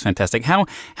 which I think is fantastic. How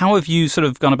have you sort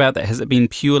of gone about that? Has it been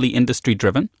purely industry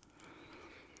driven?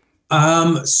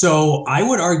 So I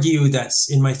would argue that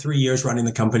in my 3 years running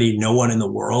the company, no one in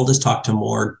the world has talked to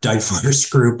more diverse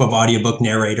group of audiobook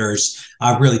narrators,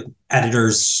 really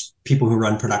editors, people who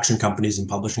run production companies and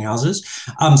publishing houses.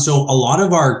 So a lot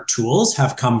of our tools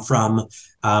have come from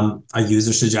a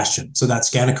user suggestion. So that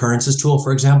scan occurrences tool,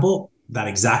 for example, that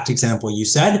exact example you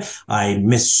said, I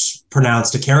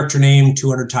mispronounced a character name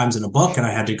 200 times in a book, and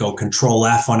I had to go Control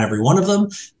F on every one of them.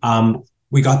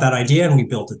 We got that idea and we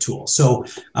built a tool. So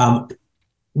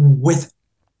with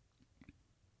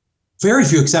very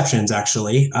few exceptions,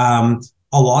 actually, a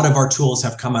lot of our tools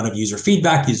have come out of user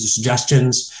feedback, user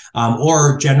suggestions,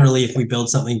 or generally, if we build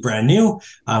something brand new,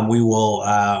 we will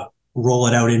roll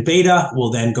it out in beta.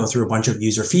 We'll then go through a bunch of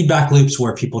user feedback loops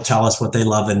where people tell us what they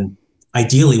love and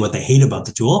ideally what they hate about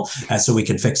the tool, so we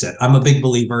can fix it. I'm a big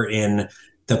believer in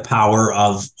the power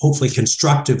of hopefully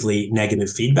constructively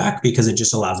negative feedback, because it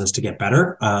just allows us to get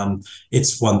better.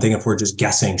 It's one thing if we're just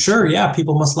guessing, sure, yeah,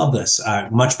 people must love this.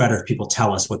 Much better if people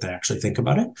tell us what they actually think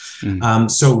about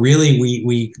it. So really,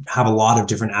 we have a lot of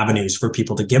different avenues for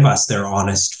people to give us their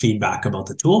honest feedback about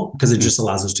the tool, because it just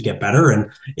allows us to get better.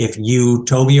 And if you,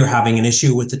 Toby, are having an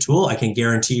issue with the tool, I can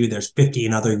guarantee you there's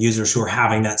 15 other users who are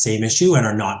having that same issue and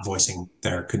are not voicing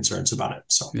their concerns about it.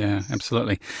 So yeah,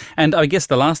 absolutely. And I guess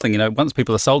the last thing, once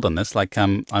people are sold on this, like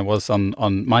I was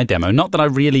on my demo, not that I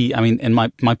really, in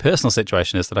my personal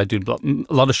situation is that I do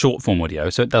a lot of short form audio,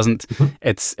 so it doesn't,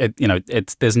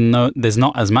 there's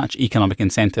not as much economic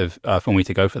incentive for me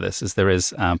to go for this as there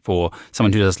is for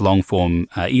someone who does long form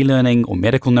e-learning or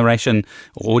medical narration,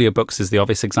 or audiobooks is the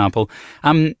obvious example.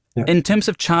 In terms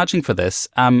of charging for this,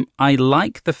 I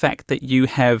like the fact that you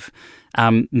have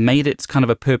made it kind of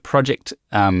a per project,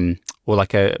 or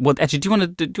like a, well, actually, do you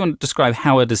want to describe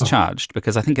how it is charged?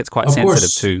 Because I think it's quite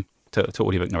sensitive to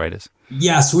audiobook narrators.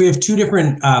 Yeah, so we have two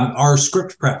different, our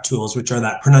script prep tools, which are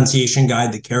that pronunciation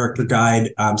guide, the character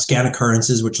guide, scan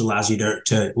occurrences, which allows you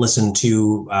to listen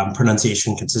to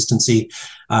pronunciation consistency.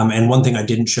 And one thing I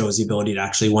didn't show is the ability to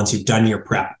actually, once you've done your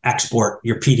prep, export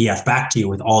your PDF back to you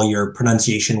with all your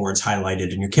pronunciation words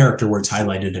highlighted and your character words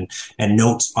highlighted and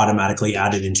notes automatically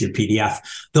added into your PDF.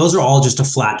 Those are all just a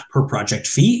flat per project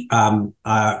fee,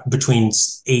 between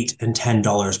 $8 and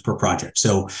 $10 per project.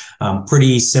 So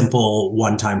pretty simple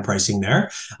one-time pricing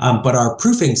there. But our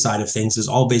proofing side of things is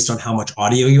all based on how much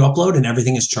audio you upload, and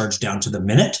everything is charged down to the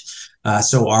minute.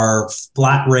 So our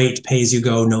flat rate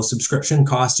pay-as-you-go, no subscription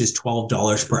cost is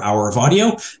 $12 per hour of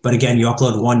audio. But again, you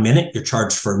upload 1 minute, you're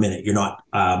charged for a minute. You're not,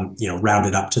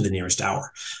 rounded up to the nearest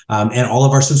hour. And all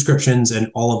of our subscriptions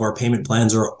and all of our payment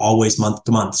plans are always month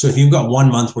to month. So if you've got 1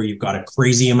 month where you've got a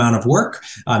crazy amount of work,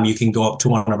 you can go up to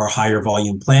one of our higher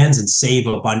volume plans and save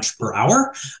a bunch per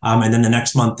hour. And then the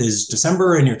next month is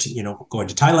December, and you're, going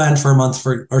to Thailand for a month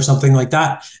or something like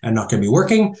that, and not going to be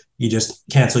working. You just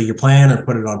cancel your plan or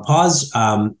put it on pause.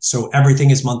 So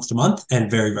everything is month to month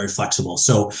and very, very flexible.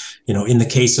 So, in the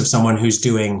case of someone who's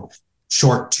doing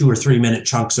short 2 or 3 minute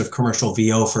chunks of commercial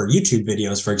VO for YouTube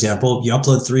videos, for example, you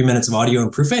upload 3 minutes of audio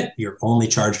and proof it, you're only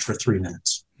charged for 3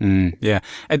 minutes. Yeah.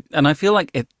 And I feel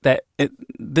like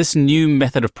this new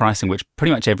method of pricing, which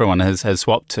pretty much everyone has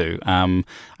swapped to,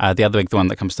 the other big one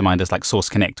that comes to mind is like Source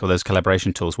Connect or those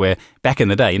collaboration tools, where back in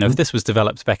the day, if this was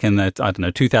developed back in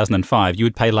 2005, you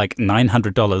would pay like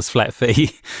 $900 flat fee,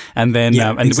 and then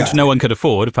exactly. Which no one could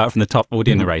afford apart from the top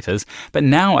audio narrators. But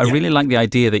now I really like the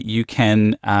idea that you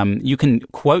can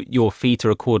quote your fee to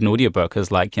record an audiobook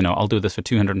as like, I'll do this for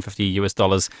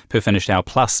 $250 per finished hour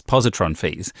plus Pozotron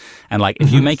fees. And like,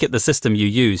 if you make it the system you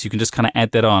use, you can just kind of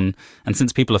add that on. And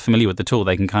since people are familiar with the tool,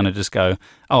 they can kind of just go,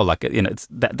 oh, like,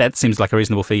 that seems like a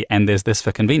reasonable fee. And there's this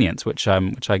for convenience, which I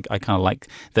kind of like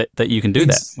that you can do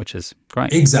that, which is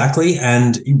great. Exactly.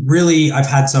 And really, I've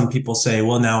had some people say,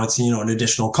 well, now it's, an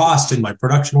additional cost in my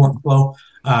production workflow.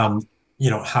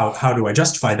 How do I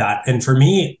justify that? And for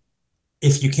me,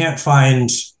 if you can't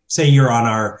find, say you're on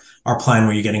our plan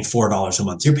where you're getting $4 a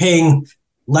month, you're paying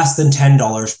less than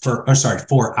 $10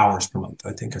 4 hours per month.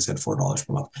 I think I said $4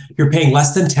 per month. You're paying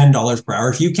less than $10 per hour.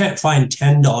 If you can't find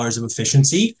 $10 of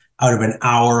efficiency out of an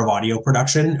hour of audio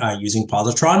production using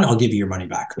Pozotron, I'll give you your money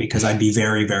back, because I'd be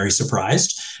very, very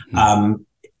surprised.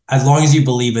 As long as you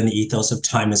believe in the ethos of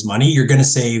time is money, you're going to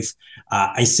save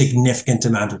a significant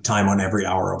amount of time on every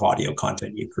hour of audio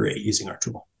content you create using our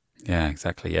tool. Yeah,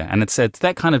 exactly. Yeah, and it's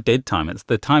that kind of dead time. It's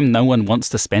the time no one wants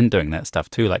to spend doing that stuff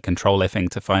too, like control Fing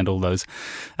to find all those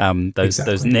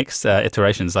next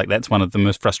iterations. Like that's one of the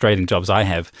most frustrating jobs I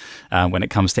have when it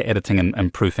comes to editing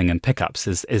and proofing and pickups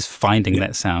is finding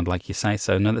that sound, like you say.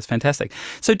 So no, that's fantastic.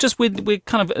 So just we're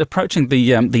kind of approaching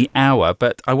the hour,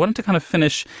 but I wanted to kind of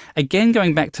finish again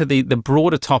going back to the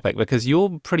broader topic, because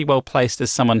you're pretty well placed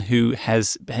as someone who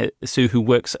who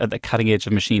works at the cutting edge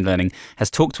of machine learning, has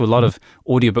talked to a lot of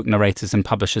audiobook narrators and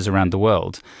publishers around the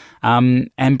world,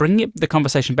 and bringing the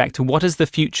conversation back to what is the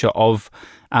future of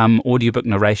audiobook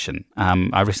narration.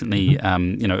 I recently,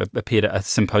 appeared at a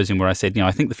symposium where I said,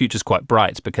 I think the future is quite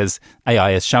bright because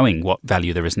AI is showing what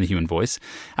value there is in the human voice.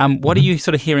 What are you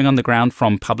sort of hearing on the ground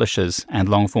from publishers and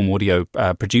long-form audio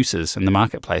producers in the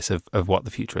marketplace of what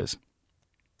the future is?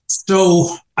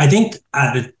 So I think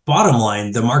at the bottom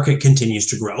line, the market continues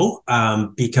to grow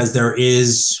because there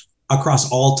is, across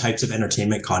all types of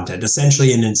entertainment content,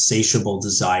 essentially an insatiable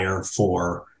desire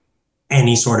for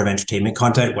any sort of entertainment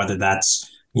content, whether that's,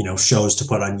 shows to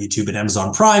put on YouTube and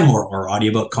Amazon Prime or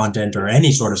audiobook content or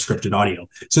any sort of scripted audio.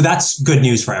 So that's good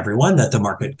news for everyone, that the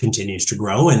market continues to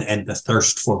grow and the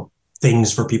thirst for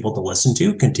things for people to listen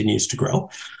to continues to grow.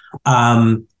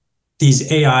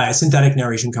 These AI synthetic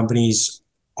narration companies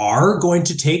are going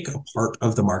to take a part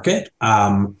of the market.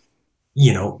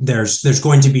 There's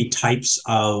going to be types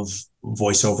of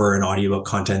voiceover and audiobook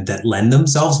content that lend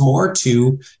themselves more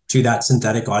to that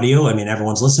synthetic audio. I mean,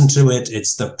 everyone's listened to it.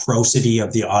 It's the prosody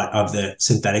of the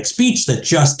synthetic speech that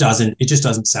just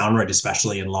doesn't sound right,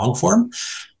 especially in long form.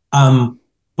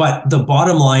 But the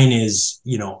bottom line is,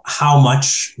 how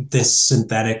much this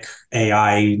synthetic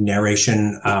AI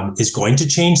narration is going to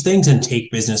change things and take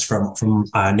business from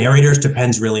narrators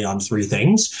depends really on three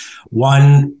things.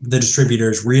 One, the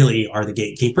distributors really are the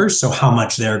gatekeepers. So how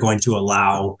much they're going to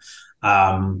allow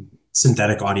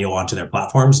synthetic audio onto their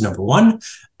platforms, number one.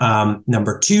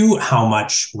 Number two, how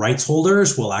much rights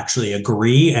holders will actually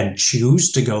agree and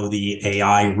choose to go the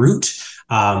AI route.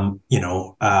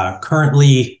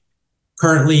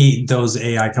 Currently, those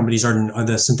AI companies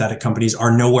the synthetic companies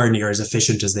are nowhere near as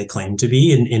efficient as they claim to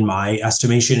be, in my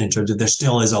estimation, in terms of there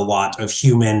still is a lot of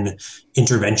human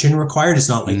intervention required. It's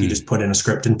not like you just put in a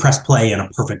script and press play and a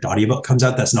perfect audiobook comes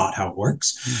out. That's not how it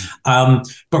works.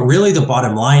 But really the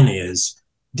bottom line is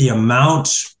the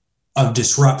amount of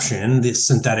disruption this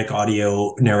synthetic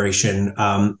audio narration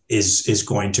is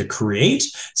going to create.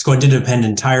 It's going to depend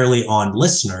entirely on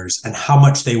listeners and how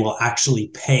much they will actually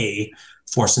pay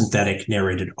for synthetic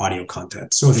narrated audio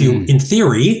content. So if you, in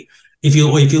theory, if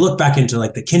you look back into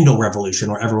like the Kindle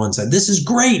revolution, where everyone said, this is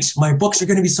great, my books are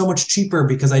going to be so much cheaper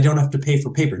because I don't have to pay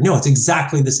for paper. No, it's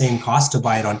exactly the same cost to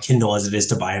buy it on Kindle as it is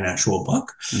to buy an actual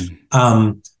book.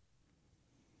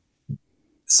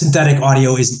 Synthetic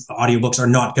audiobooks are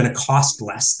not going to cost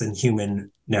less than human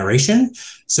narration.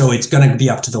 So it's going to be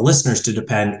up to the listeners to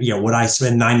depend, would I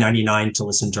spend $9.99 to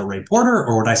listen to Ray Porter,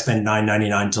 or would I spend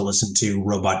 $9.99 to listen to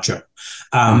Robot Joe?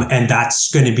 And that's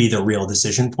going to be the real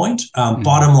decision point.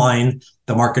 Bottom line,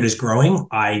 the market is growing.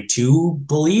 I too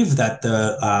believe that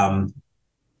the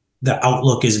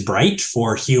outlook is bright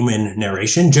for human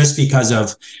narration, just because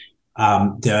of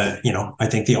I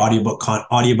think the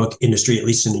audiobook industry, at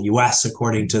least in the US,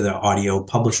 according to the Audio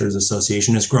Publishers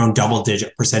Association, has grown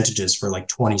double-digit percentages for like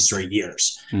 20 straight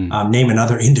years. Name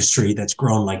another industry that's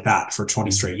grown like that for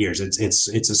 20 straight years. It's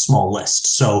a small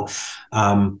list. So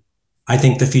I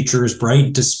think the future is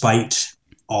bright, despite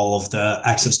all of the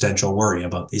existential worry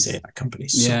about these AI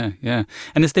companies. Yeah, yeah.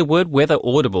 And is there word whether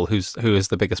Audible, who is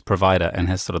the biggest provider and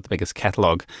has sort of the biggest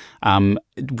catalog,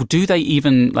 do they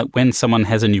even, like when someone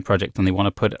has a new project and they want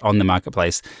to put it on the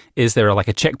marketplace, is there like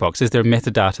a checkbox? Is there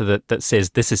metadata that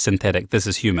says this is synthetic, this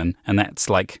is human, and that's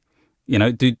like,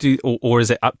 or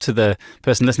is it up to the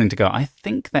person listening to go, I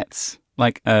think that's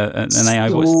like an AI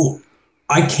voice?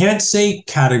 I can't say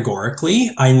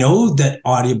categorically. I know that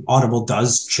Audible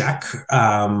does check.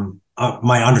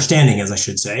 My understanding is, I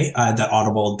should say, that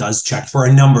Audible does check for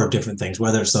a number of different things,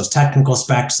 whether it's those technical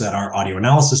specs that our audio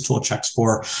analysis tool checks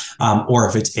for, or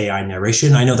if it's AI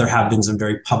narration. I know there have been some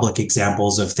very public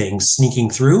examples of things sneaking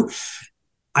through.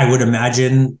 I would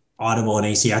imagine Audible and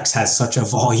ACX has such a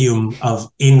volume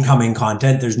of incoming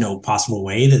content, there's no possible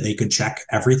way that they could check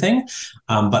everything.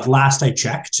 But last I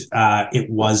checked, it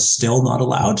was still not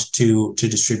allowed to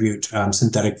distribute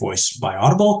synthetic voice by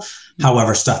Audible.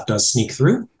 However, stuff does sneak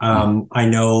through. I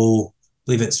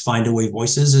believe it's Find Away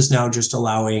Voices is now just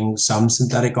allowing some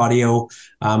synthetic audio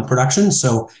production.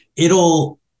 So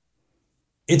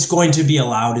it's going to be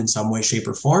allowed in some way, shape,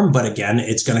 or form. But again,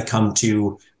 it's going to come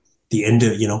to the end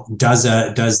of, does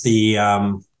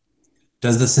the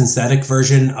does the synthetic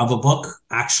version of a book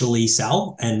actually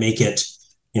sell and make it,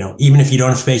 even if you don't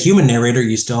have to pay a human narrator,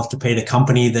 you still have to pay the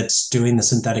company that's doing the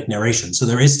synthetic narration. So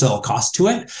there is still a cost to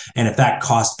it. And if that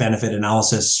cost benefit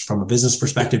analysis from a business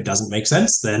perspective doesn't make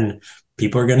sense, then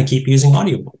people are going to keep using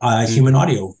human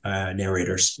audio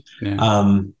narrators.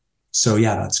 Yeah. So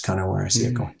yeah, that's kind of where I see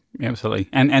it going. Yeah, absolutely,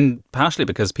 and partially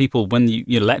because people, when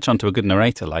you latch onto a good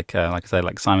narrator, like I say,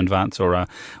 like Simon Vance or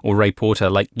Ray Porter,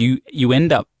 like you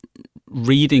end up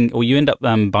reading, or you end up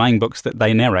buying books that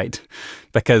they narrate,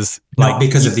 because not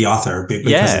because of the author, but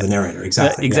because of the narrator.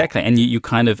 Exactly. And you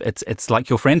kind of, it's like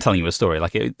your friend telling you a story.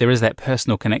 Like there is that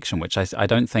personal connection, which I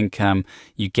don't think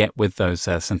you get with those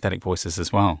synthetic voices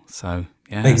as well. So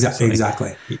yeah,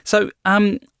 exactly. So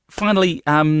finally.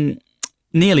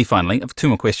 Nearly finally, I have two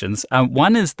more questions.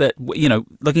 One is that,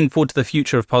 looking forward to the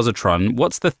future of Pozotron,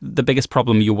 what's the biggest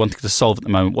problem you're wanting to solve at the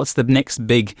moment? What's the next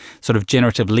big sort of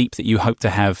generative leap that you hope to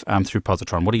have through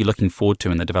Pozotron? What are you looking forward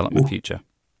to in the development future?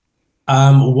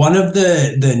 One of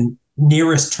the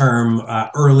nearest term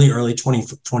early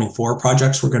 2024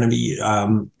 projects we're going to be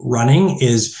running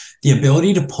is the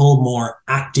ability to pull more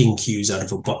acting cues out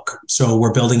of a book. So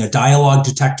we're building a dialogue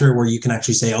detector where you can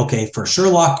actually say, okay, for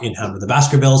Sherlock in Hound of the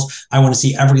Baskervilles, I want to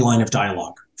see every line of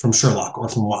dialogue from Sherlock or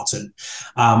from Watson.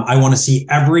 I want to see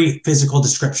every physical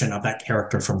description of that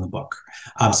character from the book.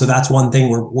 So that's one thing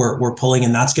we're pulling,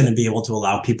 and that's going to be able to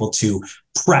allow people to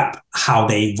prep how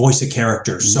they voice a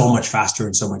character so much faster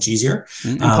and so much easier.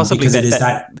 And possibly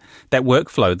that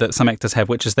workflow that some actors have,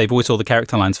 which is they voice all the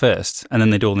character lines first, and then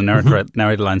they do all the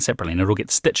narrator lines separately, and it all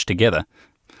gets stitched together.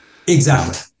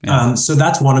 Exactly. Yeah. So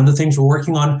that's one of the things we're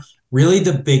working on. Really,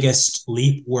 the biggest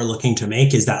leap we're looking to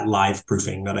make is that live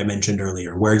proofing that I mentioned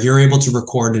earlier, where you're able to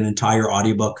record an entire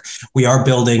audiobook. We are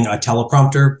building a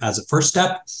teleprompter as a first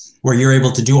step, where you're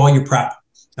able to do all your prep.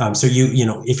 So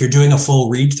if you're doing a full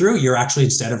read through, you're actually,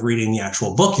 instead of reading the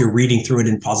actual book, you're reading through it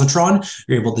in Pozotron.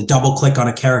 You're able to double click on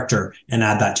a character and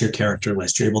add that to your character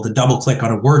list. You're able to double click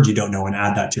on a word you don't know and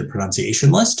add that to your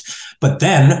pronunciation list. But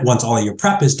then once all your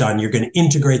prep is done, you're going to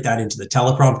integrate that into the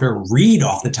teleprompter, read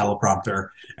off the teleprompter,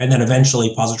 and then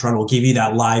eventually Pozotron will give you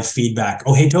that live feedback.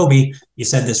 Oh, hey, Toby, you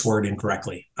said this word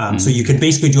incorrectly. So you can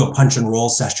basically do a punch and roll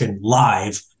session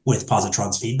live with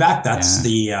Pozotron's feedback. That's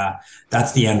the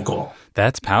end goal.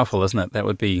 That's powerful, isn't it? That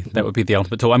would be the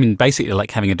ultimate tool. I mean, basically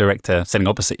like having a director sitting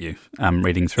opposite you,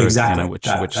 reading through. Exactly.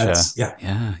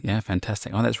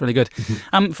 Fantastic. Oh, that's really good.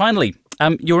 Finally,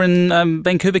 you're in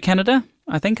Vancouver, Canada,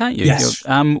 I think, aren't you? Yes.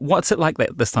 What's it like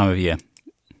this time of year?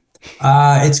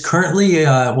 It's currently,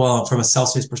 from a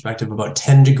Celsius perspective, about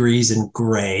 10 degrees and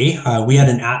gray. We had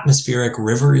an atmospheric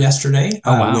river yesterday,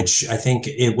 which I think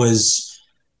it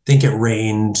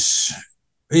rained.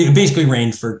 It basically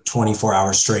rained for 24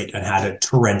 hours straight and had a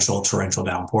torrential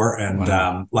downpour.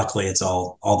 And luckily, it's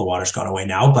all the water's gone away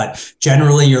now. But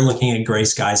generally, you're looking at gray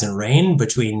skies and rain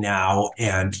between now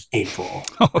and April.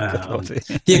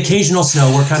 The occasional snow.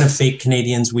 We're kind of fake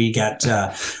Canadians. We can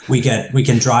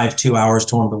drive 2 hours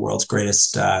to one of the world's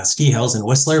greatest ski hills in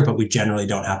Whistler, but we generally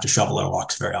don't have to shovel our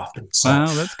walks very often. So, wow,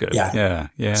 that's good. Yeah.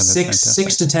 That's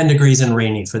 6 to 10 degrees and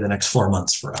rainy for the next 4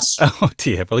 months for us. Oh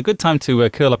dear. Well, a good time to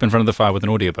curl up in front of the fire with an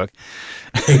audiobook.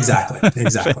 Exactly.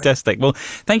 Fantastic. Well,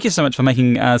 thank you so much for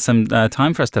making some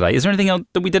time for us today. Is there anything else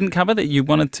that we didn't cover that you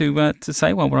wanted to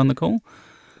say while we're on the call?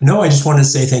 No, I just wanted to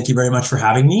say thank you very much for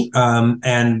having me.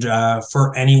 And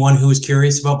for anyone who is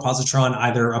curious about Pozotron,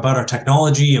 either about our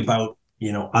technology, about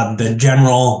the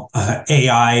general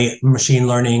AI machine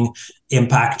learning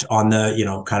impact on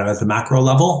the, kind of at the macro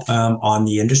level on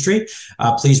the industry,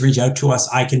 please reach out to us.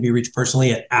 I can be reached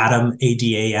personally at Adam,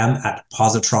 ADAM, at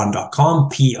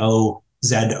pozotron.com,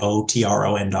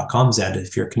 pozotron.com, Z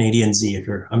if you're Canadian, Z if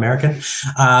you're American.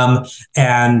 Or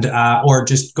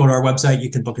just go to our website.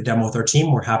 You can book a demo with our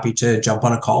team. We're happy to jump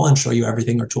on a call and show you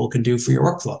everything our tool can do for your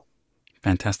workflow.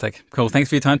 Fantastic. Cool. Thanks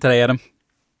for your time today, Adam.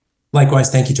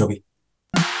 Likewise. Thank you, Toby.